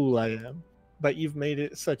how cool I am. But you've made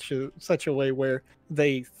it such a way where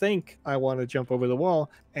they think I want to jump over the wall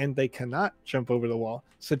and they cannot jump over the wall.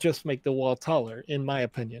 So just make the wall taller, in my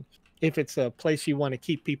opinion. If it's a place you want to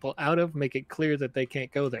keep people out of, make it clear that they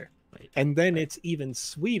can't go there. And then it's even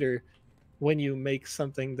sweeter when you make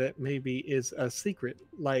something that maybe is a secret,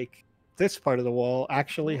 like this part of the wall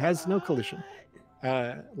actually has no collision,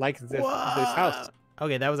 like this house.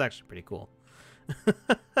 Okay, that was actually pretty cool.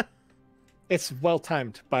 It's well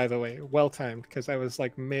timed, by the way, well timed, because I was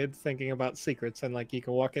like mid thinking about secrets and like you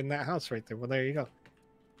can walk in that house right there. Well, there you go.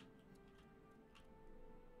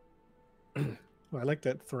 I like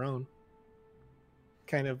that throne.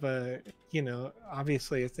 Kind of,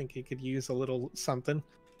 obviously I think it could use a little something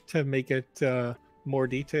to make it more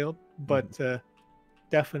detailed, but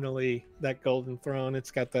definitely that golden throne.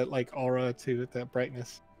 It's got that like aura to it, that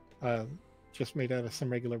brightness, just made out of some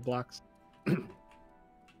regular blocks.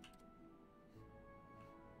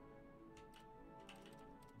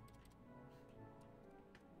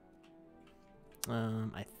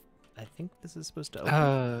 I think this is supposed to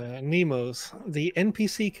open. Nemo's. The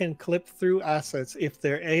NPC can clip through assets if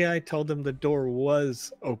their AI told them the door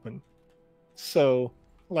was open. So,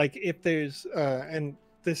 like, if there's, and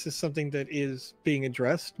this is something that is being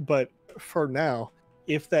addressed, but for now,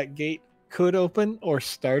 if that gate could open or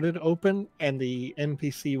started open and the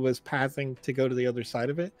NPC was pathing to go to the other side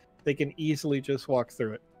of it, they can easily just walk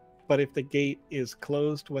through it. But if the gate is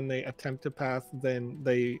closed when they attempt to path, then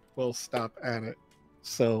they will stop at it.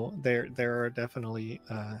 So there are definitely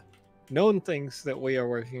known things that we are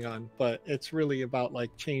working on, but it's really about like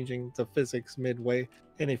changing the physics midway.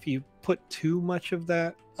 And if you put too much of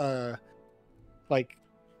that like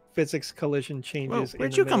physics collision changes in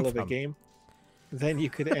the middle of a game, then you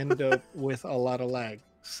could end up with a lot of lag.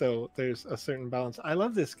 So there's a certain balance. I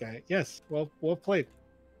love this guy. Yes, well played.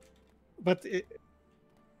 But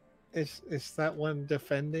is that one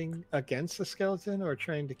defending against the skeleton or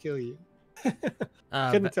trying to kill you?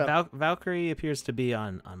 Valkyrie appears to be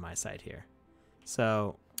on my side here,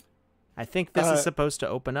 so I think this is supposed to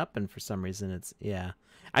open up, and for some reason it's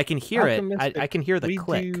I can hear it. I can hear the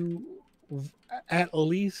click. Do at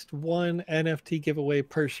least one NFT giveaway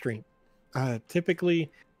per stream. Typically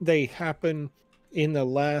they happen in the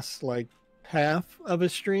last like half of a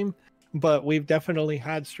stream, but we've definitely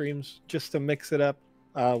had streams just to mix it up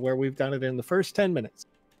where we've done it in the first 10 minutes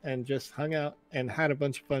and just hung out and had a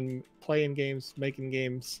bunch of fun playing games, making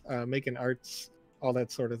arts, all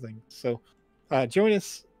that sort of thing. So join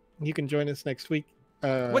us. You can join us next week.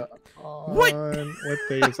 What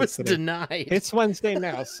day is it today? Denied. It's Wednesday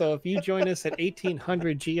now. So if you join us at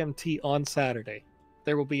 1800 GMT on Saturday,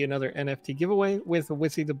 there will be another NFT giveaway with a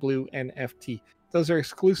Wizzy the Blue NFT. Those are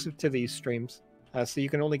exclusive to these streams. So you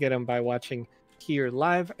can only get them by watching here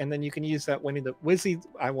live, and then you can use that Wizzy.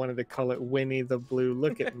 I wanted to call it Winnie the Blue.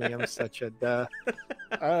 Look at me, I'm such a duh.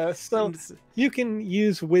 So you can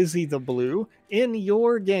use Wizzy the Blue in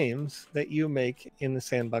your games that you make in the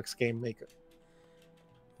Sandbox Game Maker.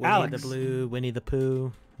 Winnie the Blue, Winnie the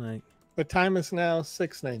Pooh. Like the time is now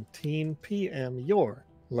 6:19 p.m. your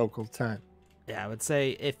local time. Yeah, I would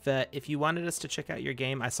say if you wanted us to check out your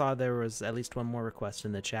game, I saw there was at least one more request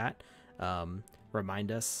in the chat.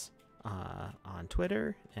 Remind us on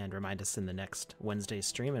Twitter and remind us in the next Wednesday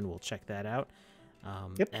stream, and we'll check that out.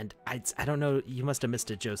 Yep. And I don't know, you must have missed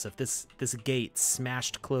it, Joseph. This gate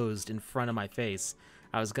smashed closed in front of my face.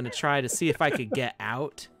 I was gonna try to see if I could get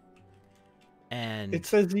out, and it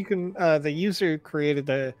says you can. The user who created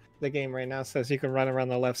the game right now says you can run around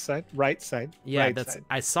the right side. Yeah, right side.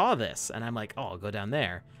 I saw this, and I'm like, oh, I'll go down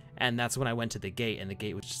there. And that's when I went to the gate, and the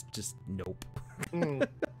gate was just nope.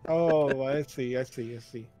 Oh, I see.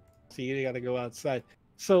 So you got to go outside.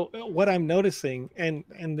 So what I'm noticing, and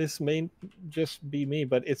this may just be me,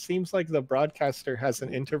 but it seems like the broadcaster has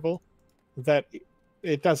an interval that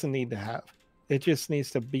it doesn't need to have. It just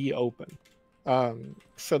needs to be open.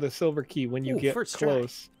 So the silver key, when you get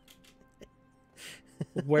close,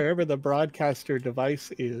 wherever the broadcaster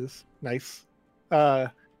device is, nice.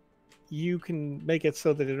 You can make it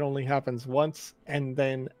so that it only happens once, and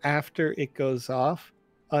then after it goes off,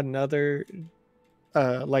 another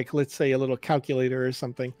like let's say a little calculator or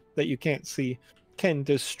something that you can't see can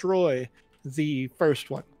destroy the first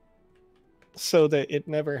one so that it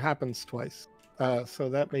never happens twice. So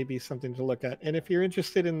that may be something to look at. And if you're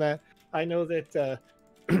interested in that, I know that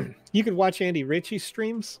you can watch Andy Ritchie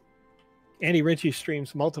streams. Andy Ritchie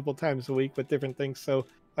streams multiple times a week with different things, so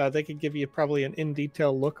they could give you probably an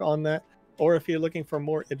in-detail look on that. Or if you're looking for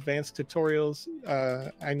more advanced tutorials,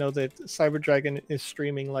 I know that CyberDragon is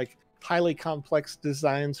streaming like highly complex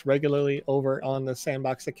designs regularly over on the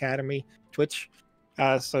Sandbox Academy Twitch.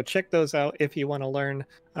 So check those out if you want to learn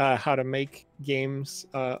how to make games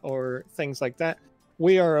or things like that.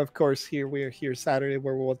 We are, of course, here. We are here Saturday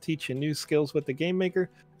where we'll teach you new skills with the Game Maker.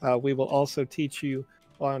 We will also teach you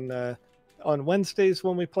on Wednesdays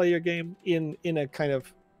when we play your game in a kind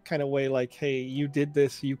of way like, hey, you did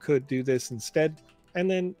this, you could do this instead. And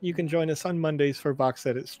then you can join us on Mondays for Vox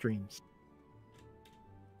Edit streams.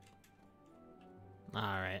 All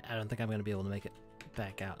right, I don't think I'm going to be able to make it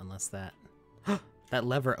back out unless that that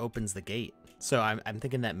lever opens the gate. So I'm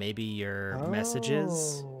thinking that maybe your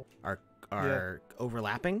messages are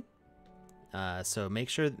overlapping, So make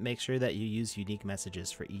sure that you use unique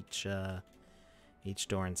messages for each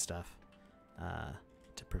door and stuff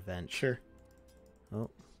to prevent. Sure. Oh.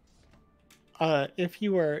 If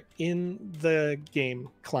you are in the game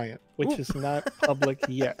client, which is not public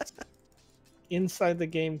yet, inside the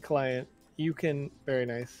game client, you can. Very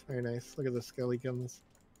nice, very nice. Look at the skelly guns.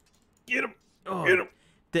 Get him! Oh. Get him!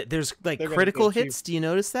 There's like They're critical hits. Do you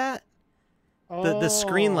notice that? The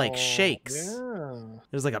screen like shakes. Yeah.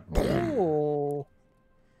 There's like a boom.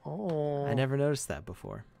 Oh. I never noticed that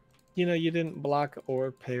before. You know, you didn't block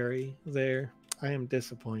or parry there. I am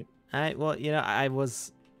disappointed. Well, you know, I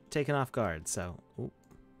was taken off guard, so.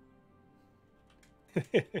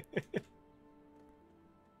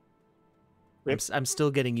 I'm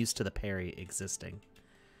still getting used to the parry existing.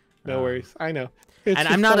 No worries. I know. And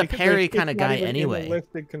I'm not a parry kind of guy anyway.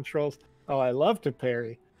 Listed controls. Oh, I love to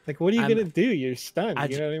parry. Like, what are you gonna do? You're stunned.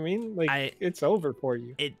 You know what I mean? Like, it's over for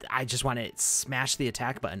you. I just want to smash the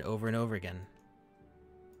attack button over and over again.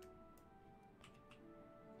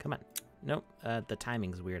 Come on. Nope. The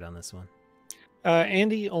timing's weird on this one.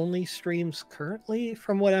 Andy only streams currently,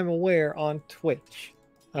 from what I'm aware, on Twitch.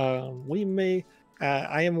 We may.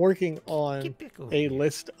 I am working on a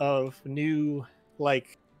list of new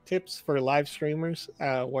tips for live streamers,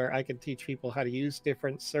 where I can teach people how to use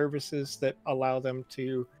different services that allow them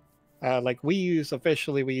to. We use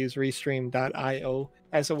Restream.io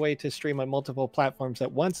as a way to stream on multiple platforms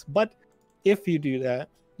at once. But if you do that,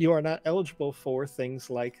 you are not eligible for things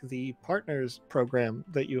like the partners program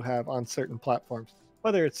that you have on certain platforms,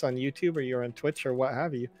 whether it's on YouTube or you're on Twitch or what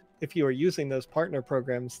have you. If you are using those partner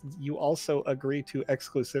programs, you also agree to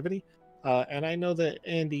exclusivity. And I know that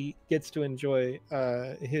Andy gets to enjoy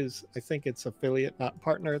his, I think it's affiliate, not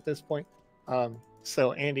partner at this point.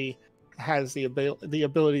 So Andy has the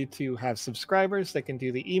ability to have subscribers that can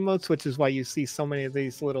do the emotes, which is why you see so many of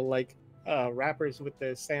these little wrappers with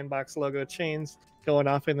the Sandbox logo chains going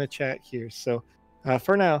off in the chat here. So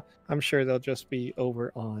for now, I'm sure they'll just be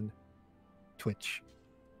over on Twitch.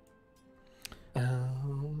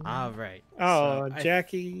 All right. Oh, so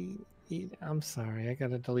Jackie, I'm sorry. I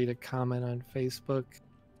got to delete a comment on Facebook.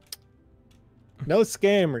 No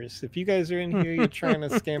scammers. If you guys are in here, you're trying to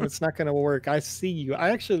scam, it's not going to work. I see you.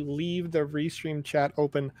 I actually leave the Restream chat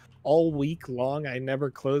open all week long. I never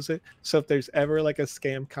close it. So if there's ever a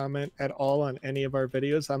scam comment at all on any of our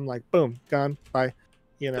videos, I'm like, boom, gone, bye.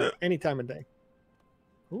 You know, any time of day.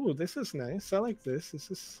 Ooh, this is nice. I like this. This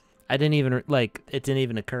is. I didn't even it didn't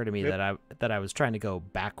even occur to me that I was trying to go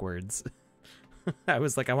backwards. I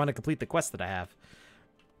was like, I want to complete the quest that I have.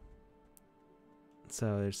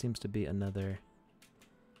 So there seems to be another.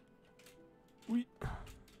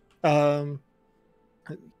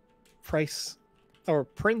 Prince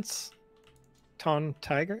Ton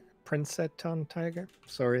Tiger. Princess Ton Tiger.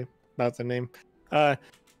 Sorry about the name.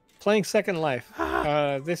 Playing Second Life.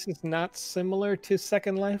 This is not similar to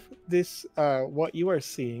Second Life. This what you are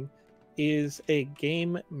seeing is a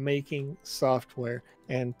game making software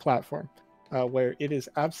and platform where it is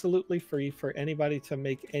absolutely free for anybody to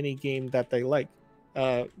make any game that they like.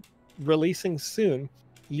 Releasing soon,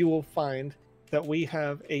 you will find that we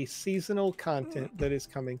have a seasonal content that is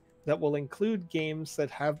coming that will include games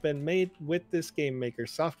that have been made with this game maker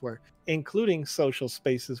software, including social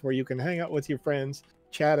spaces where you can hang out with your friends,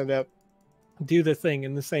 chat it up, do the thing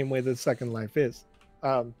in the same way that Second Life is.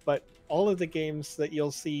 But all of the games that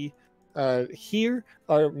you'll see here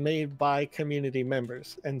are made by community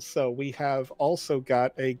members. And so we have also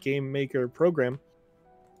got a game maker program.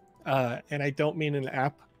 And I don't mean an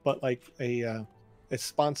app, but like a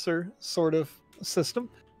sponsor sort of system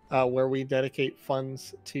where we dedicate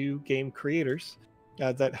funds to game creators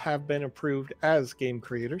that have been approved as game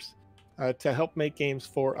creators to help make games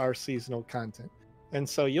for our seasonal content. And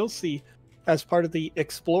so you'll see, as part of the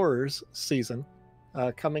Explorers season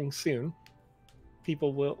coming soon,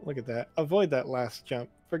 people will, look at that, avoid that last jump,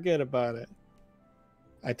 forget about it.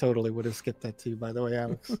 I totally would have skipped that too, by the way,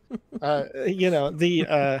 Alex. You know,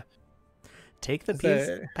 the take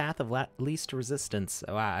the path of least resistance.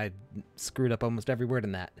 Oh, I screwed up almost every word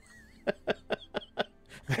in that.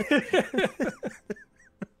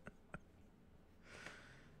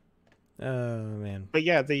 Oh man. But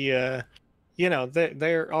yeah, the you know,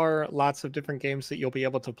 there are lots of different games that you'll be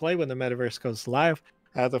able to play when the metaverse goes live.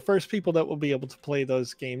 The first people that will be able to play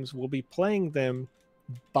those games will be playing them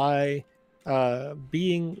by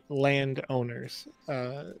being landowners.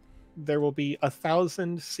 There will be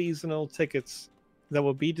 1,000 seasonal tickets that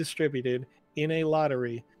will be distributed in a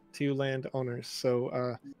lottery to landowners.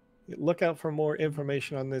 So look out for more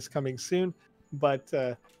information on this coming soon. but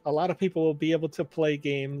a lot of people will be able to play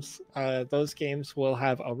games. Those games will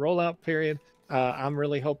have a rollout period. I'm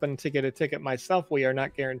really hoping to get a ticket myself. We are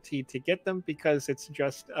not guaranteed to get them because it's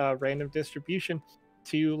just random distribution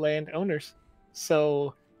to landowners.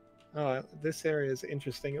 So this area is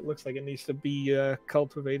interesting. It looks like it needs to be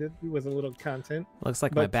cultivated with a little content. Looks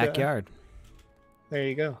like my But backyard. there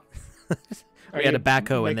you go. We had a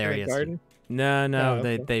backhoe in making there a yesterday. garden? No, Oh,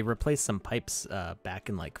 okay. they replaced some pipes back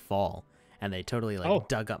in like fall, and they totally like Oh.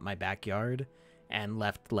 dug up my backyard and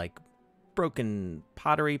left like broken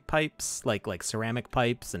pottery pipes, like ceramic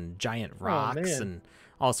pipes and giant rocks man. and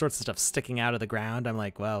all sorts of stuff sticking out of the ground. I'm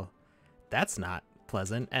like, well, that's not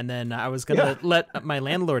pleasant. And then I was gonna let my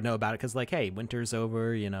landlord know about it because like, hey, winter's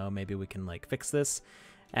over, you know, maybe we can like fix this.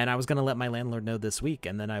 And I was gonna let my landlord know this week,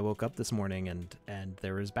 and then I woke up this morning and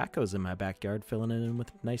there was backhoes in my backyard filling it in with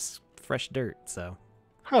nice fresh dirt. So,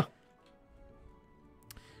 Huh.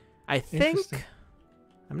 I think Interesting.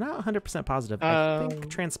 I'm not 100% positive. I think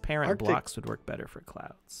transparent Arctic- blocks would work better for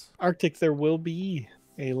clouds. Arctic, there will be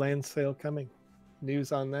a land sale coming.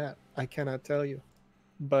 News on that, I cannot tell you,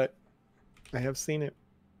 but I have seen it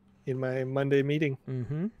in my Monday meeting.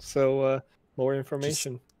 Mm-hmm. So more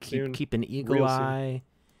information soon. Keep an eagle Real soon. eye.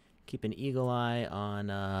 Keep an eagle eye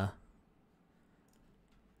on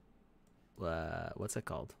what's it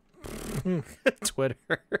called? Twitter.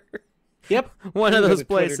 Yep. One of Go those to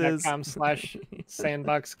places.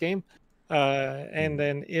 twitter.com/sandbox game. And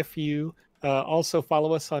then if you also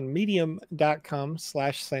follow us on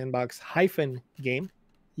medium.com/sandbox-game,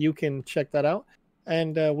 you can check that out.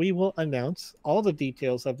 And we will announce all the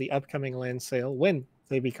details of the upcoming land sale when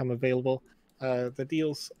they become available. The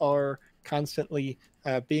deals are constantly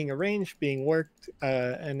being arranged, being worked,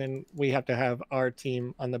 and then we have to have our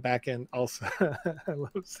team on the back end also. I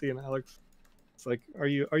love seeing Alex. It's like, are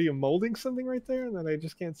you molding something right there, and then I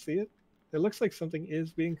just can't see it? It looks like something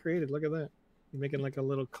is being created. Look at that. You making like a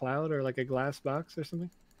little cloud or like a glass box or something?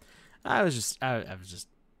 I was just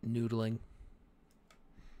noodling.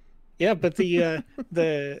 Yeah, but the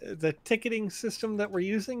ticketing system that we're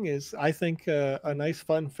using is, I think, a nice,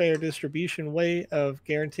 fun, fair distribution way of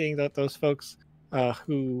guaranteeing that those folks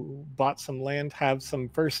who bought some land have some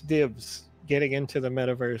first dibs getting into the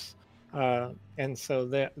metaverse, and so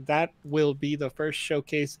that will be the first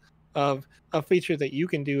showcase of a feature that you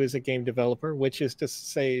can do as a game developer, which is to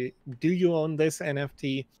say, do you own this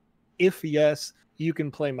NFT? If yes, you can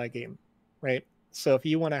play my game, right? So if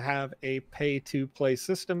you want to have a pay-to-play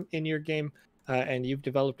system in your game, and you've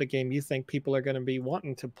developed a game you think people are going to be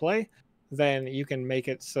wanting to play, then you can make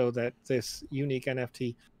it so that this unique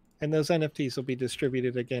NFT, and those NFTs will be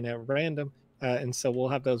distributed again at random, and so we'll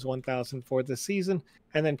have those 1,000 for the season,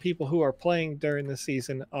 and then people who are playing during the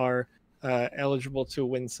season are eligible to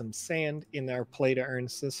win some sand in our play-to-earn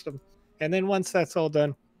system. And then once that's all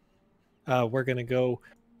done, we're going to go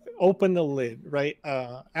open the lid, right?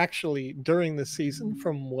 Actually, during the season,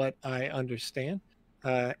 from what I understand,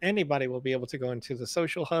 anybody will be able to go into the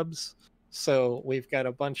social hubs. So we've got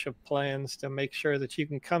a bunch of plans to make sure that you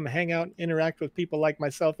can come hang out and interact with people like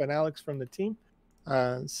myself and Alex from the team.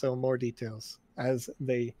 So more details as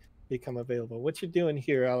they become available. What you doing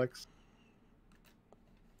here, Alex?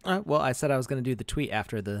 Well, I said I was going to do the tweet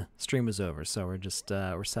after the stream was over, so we're just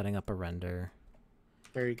we're setting up a render.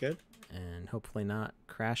 Very good. And hopefully not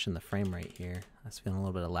crashing the frame rate here. I was feeling a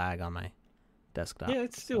little bit of lag on my desktop. Yeah,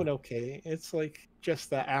 it's doing okay. It's like just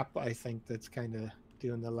the app, I think, that's kind of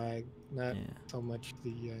doing the lag, not so much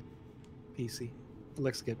the PC. It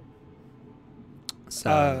looks good.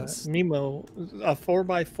 So, Nemo, a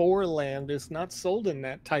 4x4 land is not sold in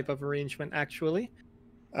that type of arrangement, actually.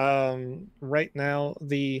 Right now,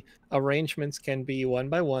 the arrangements can be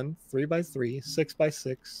 1x1, 3x3,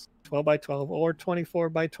 6x6, 12x12, or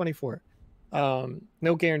 24x24.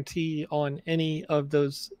 No guarantee on any of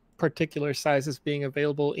those particular sizes being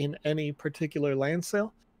available in any particular land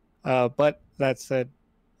sale. But that said,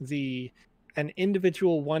 an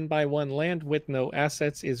individual 1x1 land with no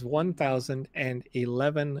assets is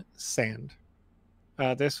 1,011 sand.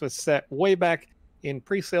 This was set way back in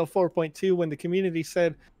presale 4.2 when the community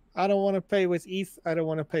said, I don't want to pay with ETH, I don't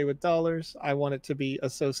want to pay with dollars, I want it to be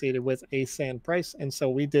associated with a sand price. And so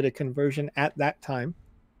we did a conversion at that time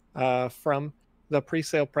from the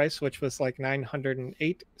presale price, which was like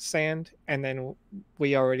 908 sand, and then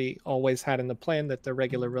we already always had in the plan that the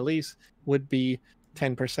regular release would be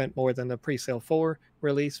 10% more than the presale 4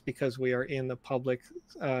 release because we are in the public.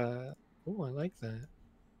 Oh, I like that.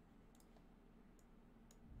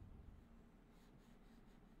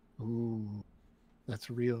 Ooh,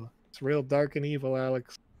 that's real. It's real dark and evil,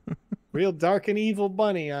 Alex. Real dark and evil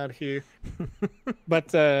bunny out here. But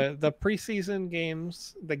the preseason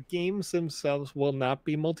games, the games themselves will not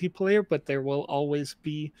be multiplayer, but there will always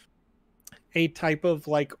be a type of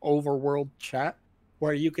like overworld chat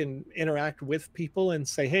where you can interact with people and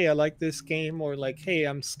say, "Hey, I like this game," or like, "Hey,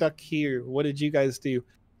 I'm stuck here. What did you guys do?"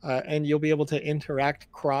 And you'll be able to interact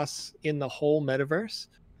cross in the whole metaverse.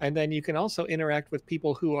 And then you can also interact with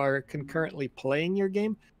people who are concurrently playing your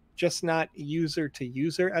game, just not user to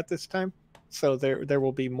user at this time. So there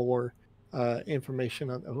will be more information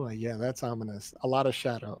on. Oh yeah, that's ominous. A lot of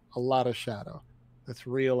shadow. A lot of shadow. That's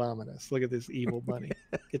real ominous. Look at this evil bunny.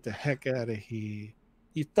 Get the heck out of here.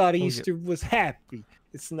 You thought We'll get- Easter was happy.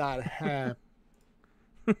 It's not happy.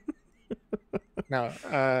 No,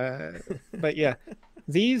 but yeah,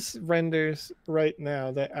 these renders right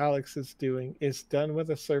now that Alex is doing is done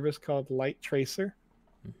with a service called Light Tracer.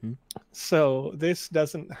 Mhm. So this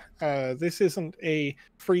isn't a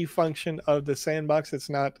free function of the sandbox.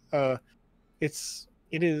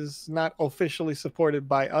 It is not officially supported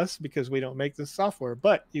by us because we don't make this software,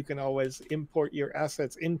 but you can always import your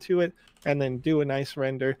assets into it and then do a nice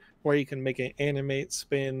render where you can make it animate,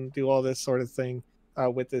 spin, do all this sort of thing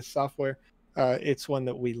with this software. It's one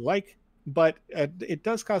that we like, but it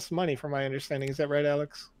does cost money from my understanding. Is that right,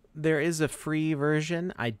 Alex? There is a free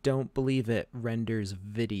version. I don't believe it renders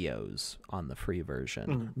videos on the free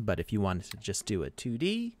version. But if you wanted to just do a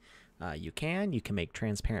 2D, you can. You can make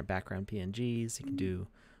transparent background PNGs. You can do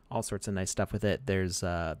all sorts of nice stuff with it. There's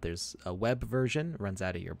a web version, runs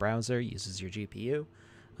out of your browser, uses your GPU.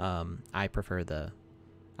 I prefer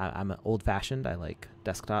I'm old fashioned. I like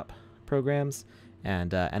desktop programs,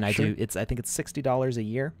 and I Sure. do. I think it's $60 a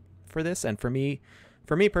year for this, and for me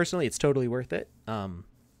personally, it's totally worth it.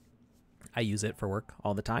 I use it for work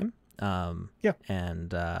all the time. Yeah.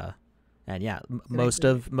 And yeah, And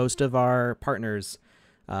most of our partners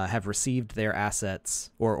have received their assets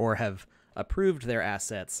or have approved their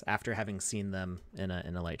assets after having seen them in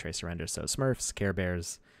a Light Tracer render. So Smurfs, Care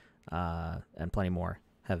Bears, and plenty more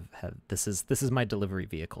have this is my delivery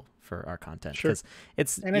vehicle for our content, Sure. because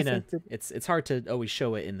it's And I think that, it's hard to always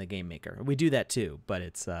show it in the game maker. We do that too, but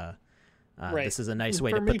it's right. this is a nice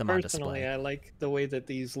way For to put me them on personally, display. I like the way that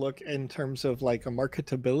these look in terms of like a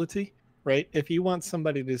marketability, right? If you want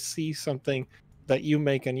somebody to see something that you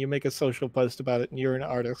make and you make a social post about it and you're an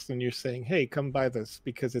artist and you're saying, "Hey, come buy this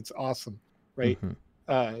because it's awesome," right?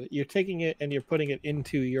 Hmm. You're taking it and you're putting it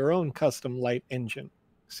into your own custom light engine.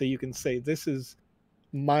 So you can say, "This is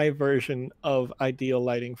my version of ideal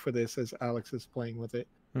lighting for this," as Alex is playing with it.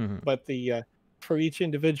 Hmm. But the for each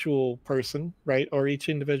individual person, right, or each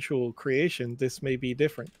individual creation, this may be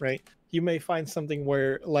different, right? You may find something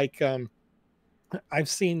where like I've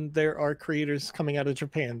seen there are creators coming out of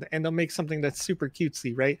Japan and they'll make something that's super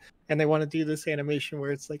cutesy, right? And they want to do this animation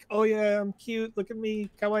where it's like, "Oh yeah, I'm cute, look at me,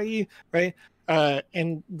 kawaii," right?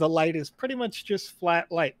 And the light is pretty much just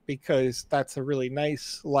flat light because that's a really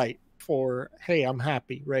nice light for, "Hey, I'm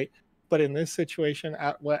happy," right? But in this situation,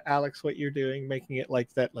 what you're doing, making it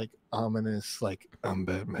like that, like ominous, like, "I'm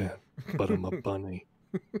Batman, but I'm a bunny,"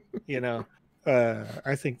 you know.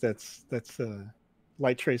 I think that's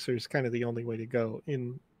Light Tracer is kind of the only way to go.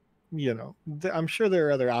 I'm sure there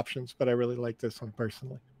are other options, but I really like this one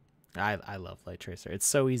personally. I love Light Tracer. It's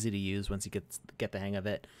so easy to use once you get the hang of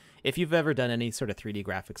it. If you've ever done any sort of 3D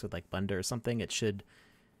graphics with like Blender or something, it should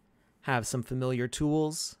have some familiar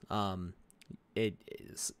tools.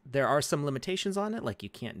 There are some limitations on it, like you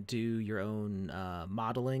can't do your own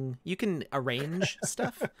modeling. You can arrange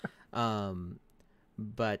stuff,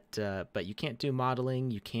 but you can't do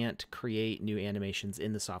modeling. You can't create new animations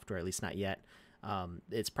in the software, at least not yet.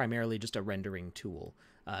 It's primarily just a rendering tool.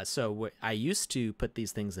 I used to put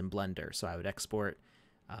these things in Blender, so I would export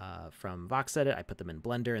from VoxEdit. I put them in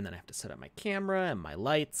Blender, and then I have to set up my camera and my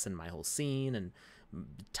lights and my whole scene and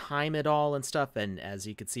time it all and stuff. And as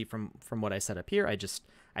you can see from what I set up here,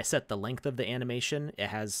 I set the length of the animation. It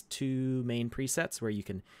has two main presets where you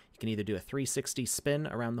can either do a 360 spin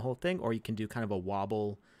around the whole thing, or you can do kind of a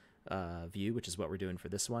wobble view, which is what we're doing for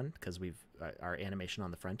this one, because our animation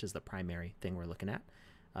on the front is the primary thing we're looking at.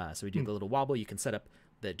 So we do the little wobble. You can set up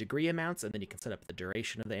the degree amounts, and then you can set up the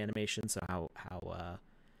duration of the animation. So how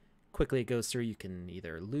quickly it goes through. You can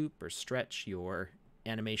either loop or stretch your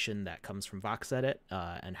animation that comes from VoxEdit,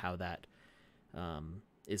 and how that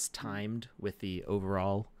is timed with the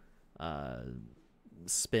overall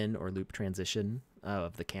spin or loop transition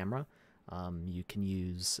of the camera. You can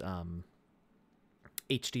use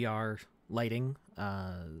HDR lighting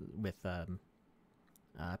with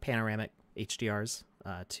panoramic HDRs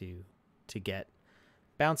to get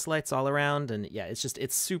bounce lights all around. And yeah,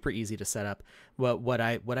 it's super easy to set up. What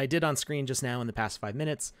I did on screen just now in the past 5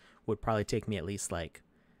 minutes would probably take me at least like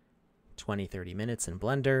 20-30 minutes in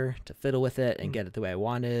Blender to fiddle with it and get it the way I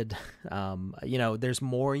wanted. You know, there's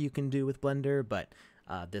more you can do with Blender, but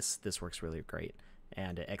this works really great,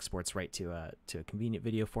 and it exports right to a convenient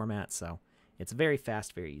video format, so it's very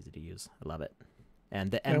fast, very easy to use. I love it.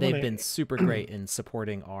 And they've been super great in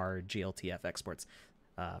supporting our GLTF exports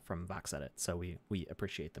from VoxEdit, so we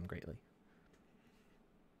appreciate them greatly.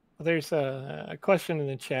 There's a question in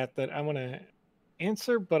the chat that I want to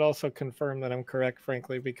answer, but also confirm that I'm correct,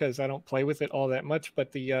 frankly, because I don't play with it all that much.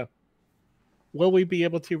 But will we be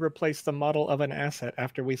able to replace the model of an asset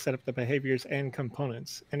after we set up the behaviors and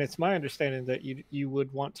components? And it's my understanding that you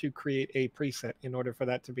would want to create a preset in order for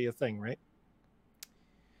that to be a thing, right?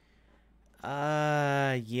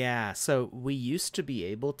 Yeah. So we used to be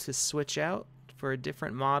able to switch out for a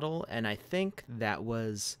different model, and I think that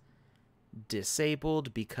was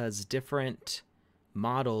disabled because different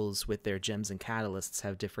models with their gems and catalysts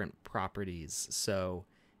have different properties, so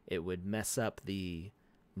it would mess up the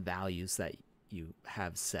values that you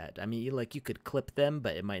have set. I mean, like, you could clip them,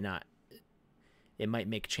 but it might not. It might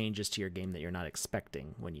make changes to your game that you're not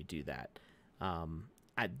expecting when you do that. I'm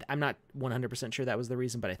not 100% sure that was the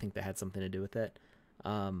reason, but I think that had something to do with it.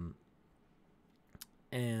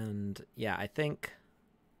 And yeah, I think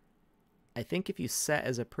if you set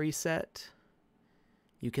as a preset,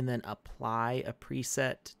 you can then apply a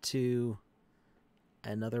preset to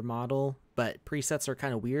another model, but presets are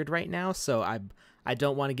kind of weird right now, so I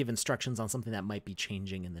don't want to give instructions on something that might be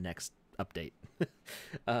changing in the next update.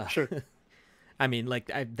 Sure. I mean,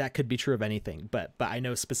 like, that could be true of anything, but I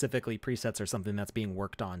know specifically presets are something that's being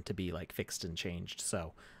worked on to be like fixed and changed.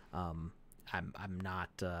 So I'm not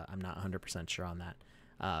 100% sure on that.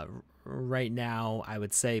 Right now, I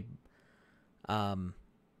would say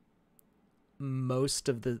most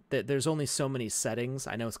of there's only so many settings.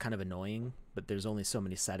 I know it's kind of annoying, but there's only so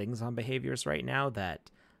many settings on behaviors right now that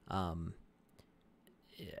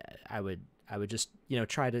I would just, you know,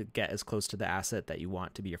 try to get as close to the asset that you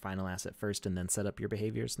want to be your final asset first, and then set up your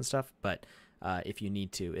behaviors and stuff. But if you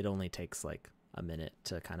need to, it only takes like a minute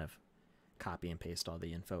to kind of copy and paste all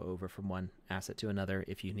the info over from one asset to another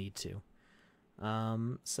if you need to.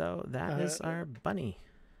 So that is our bunny.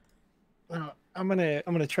 I'm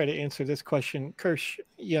gonna try to answer this question. Kirsch,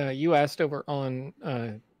 yeah, you asked over on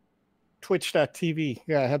twitch.tv.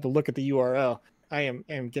 Yeah, I had to look at the URL. I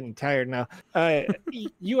am getting tired now.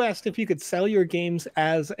 You asked if you could sell your games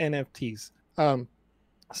as NFTs.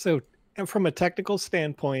 So from a technical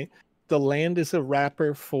standpoint, the land is a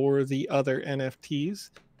wrapper for the other NFTs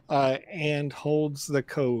and holds the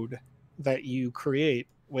code that you create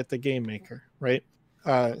with the game maker, right?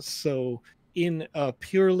 So in a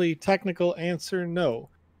purely technical answer, no.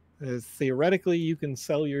 Theoretically, you can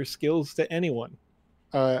sell your skills to anyone.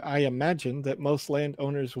 I imagine that most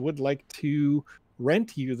landowners would like to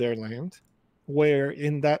rent you their land, where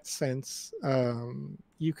in that sense,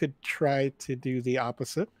 you could try to do the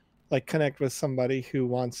opposite, like connect with somebody who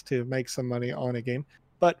wants to make some money on a game.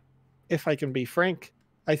 But if I can be frank,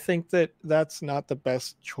 I think that that's not the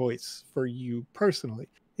best choice for you personally.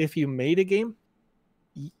 If you made a game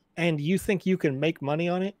and you think you can make money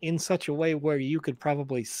on it in such a way where you could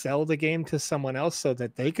probably sell the game to someone else so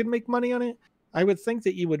that they could make money on it, I would think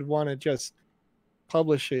that you would want to just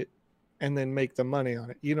publish it and then make the money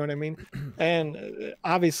on it. You know what I mean? And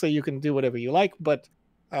obviously you can do whatever you like, but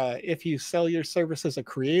if you sell your service as a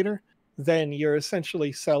creator, then you're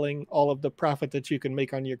essentially selling all of the profit that you can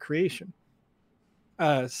make on your creation.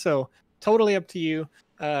 So totally up to you.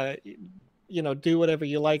 You know, do whatever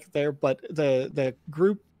you like there, but the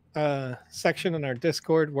group section in our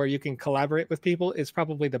Discord where you can collaborate with people is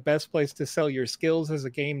probably the best place to sell your skills as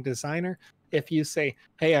a game designer. If you say,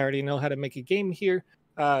 hey, I already know how to make a game here,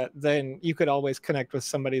 then you could always connect with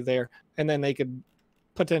somebody there, and then they could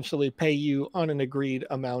potentially pay you on an agreed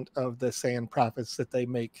amount of the sand profits that they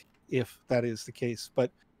make, if that is the case.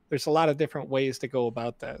 But there's a lot of different ways to go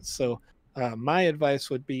about that. So my advice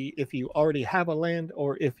would be, if you already have a land,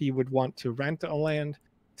 or if you would want to rent a land,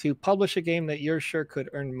 to publish a game that you're sure could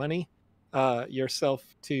earn money yourself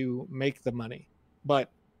to make the money.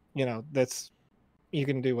 But, you know, you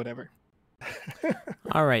can do whatever.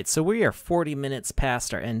 All right, so we are 40 minutes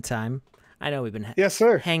past our end time. I know we've been yes,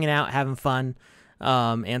 sir. hanging out, having fun,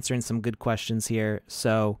 answering some good questions here.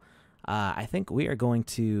 So I think we are going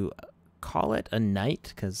to call it a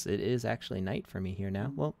night, because it is actually night for me here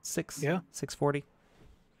now. Well, 6:40,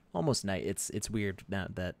 almost night. It's weird now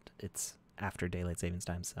that it's after daylight savings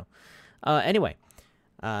time. So anyway,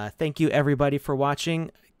 thank you everybody for watching.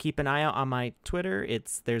 Keep an eye out on my Twitter.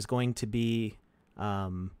 There's going to be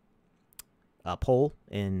a poll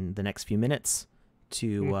in the next few minutes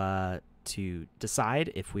to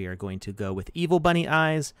decide if we are going to go with evil bunny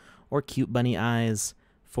eyes or cute bunny eyes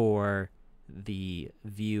for the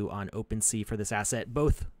view on OpenSea for this asset.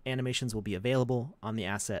 Both animations will be available on the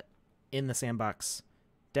asset in the Sandbox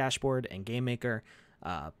dashboard and Game Maker,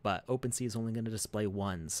 but OpenSea is only going to display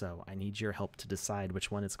one, so I need your help to decide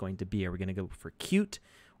which one it's going to be. Are we going to go for cute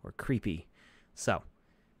or creepy? So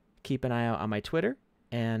keep an eye out on my Twitter,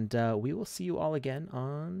 and we will see you all again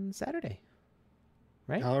on Saturday.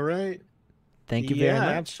 Right? All right. Thank you very much.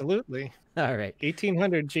 Yeah, absolutely. All right.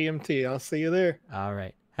 1800 GMT. I'll see you there. All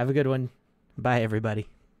right. Have a good one. Bye, everybody.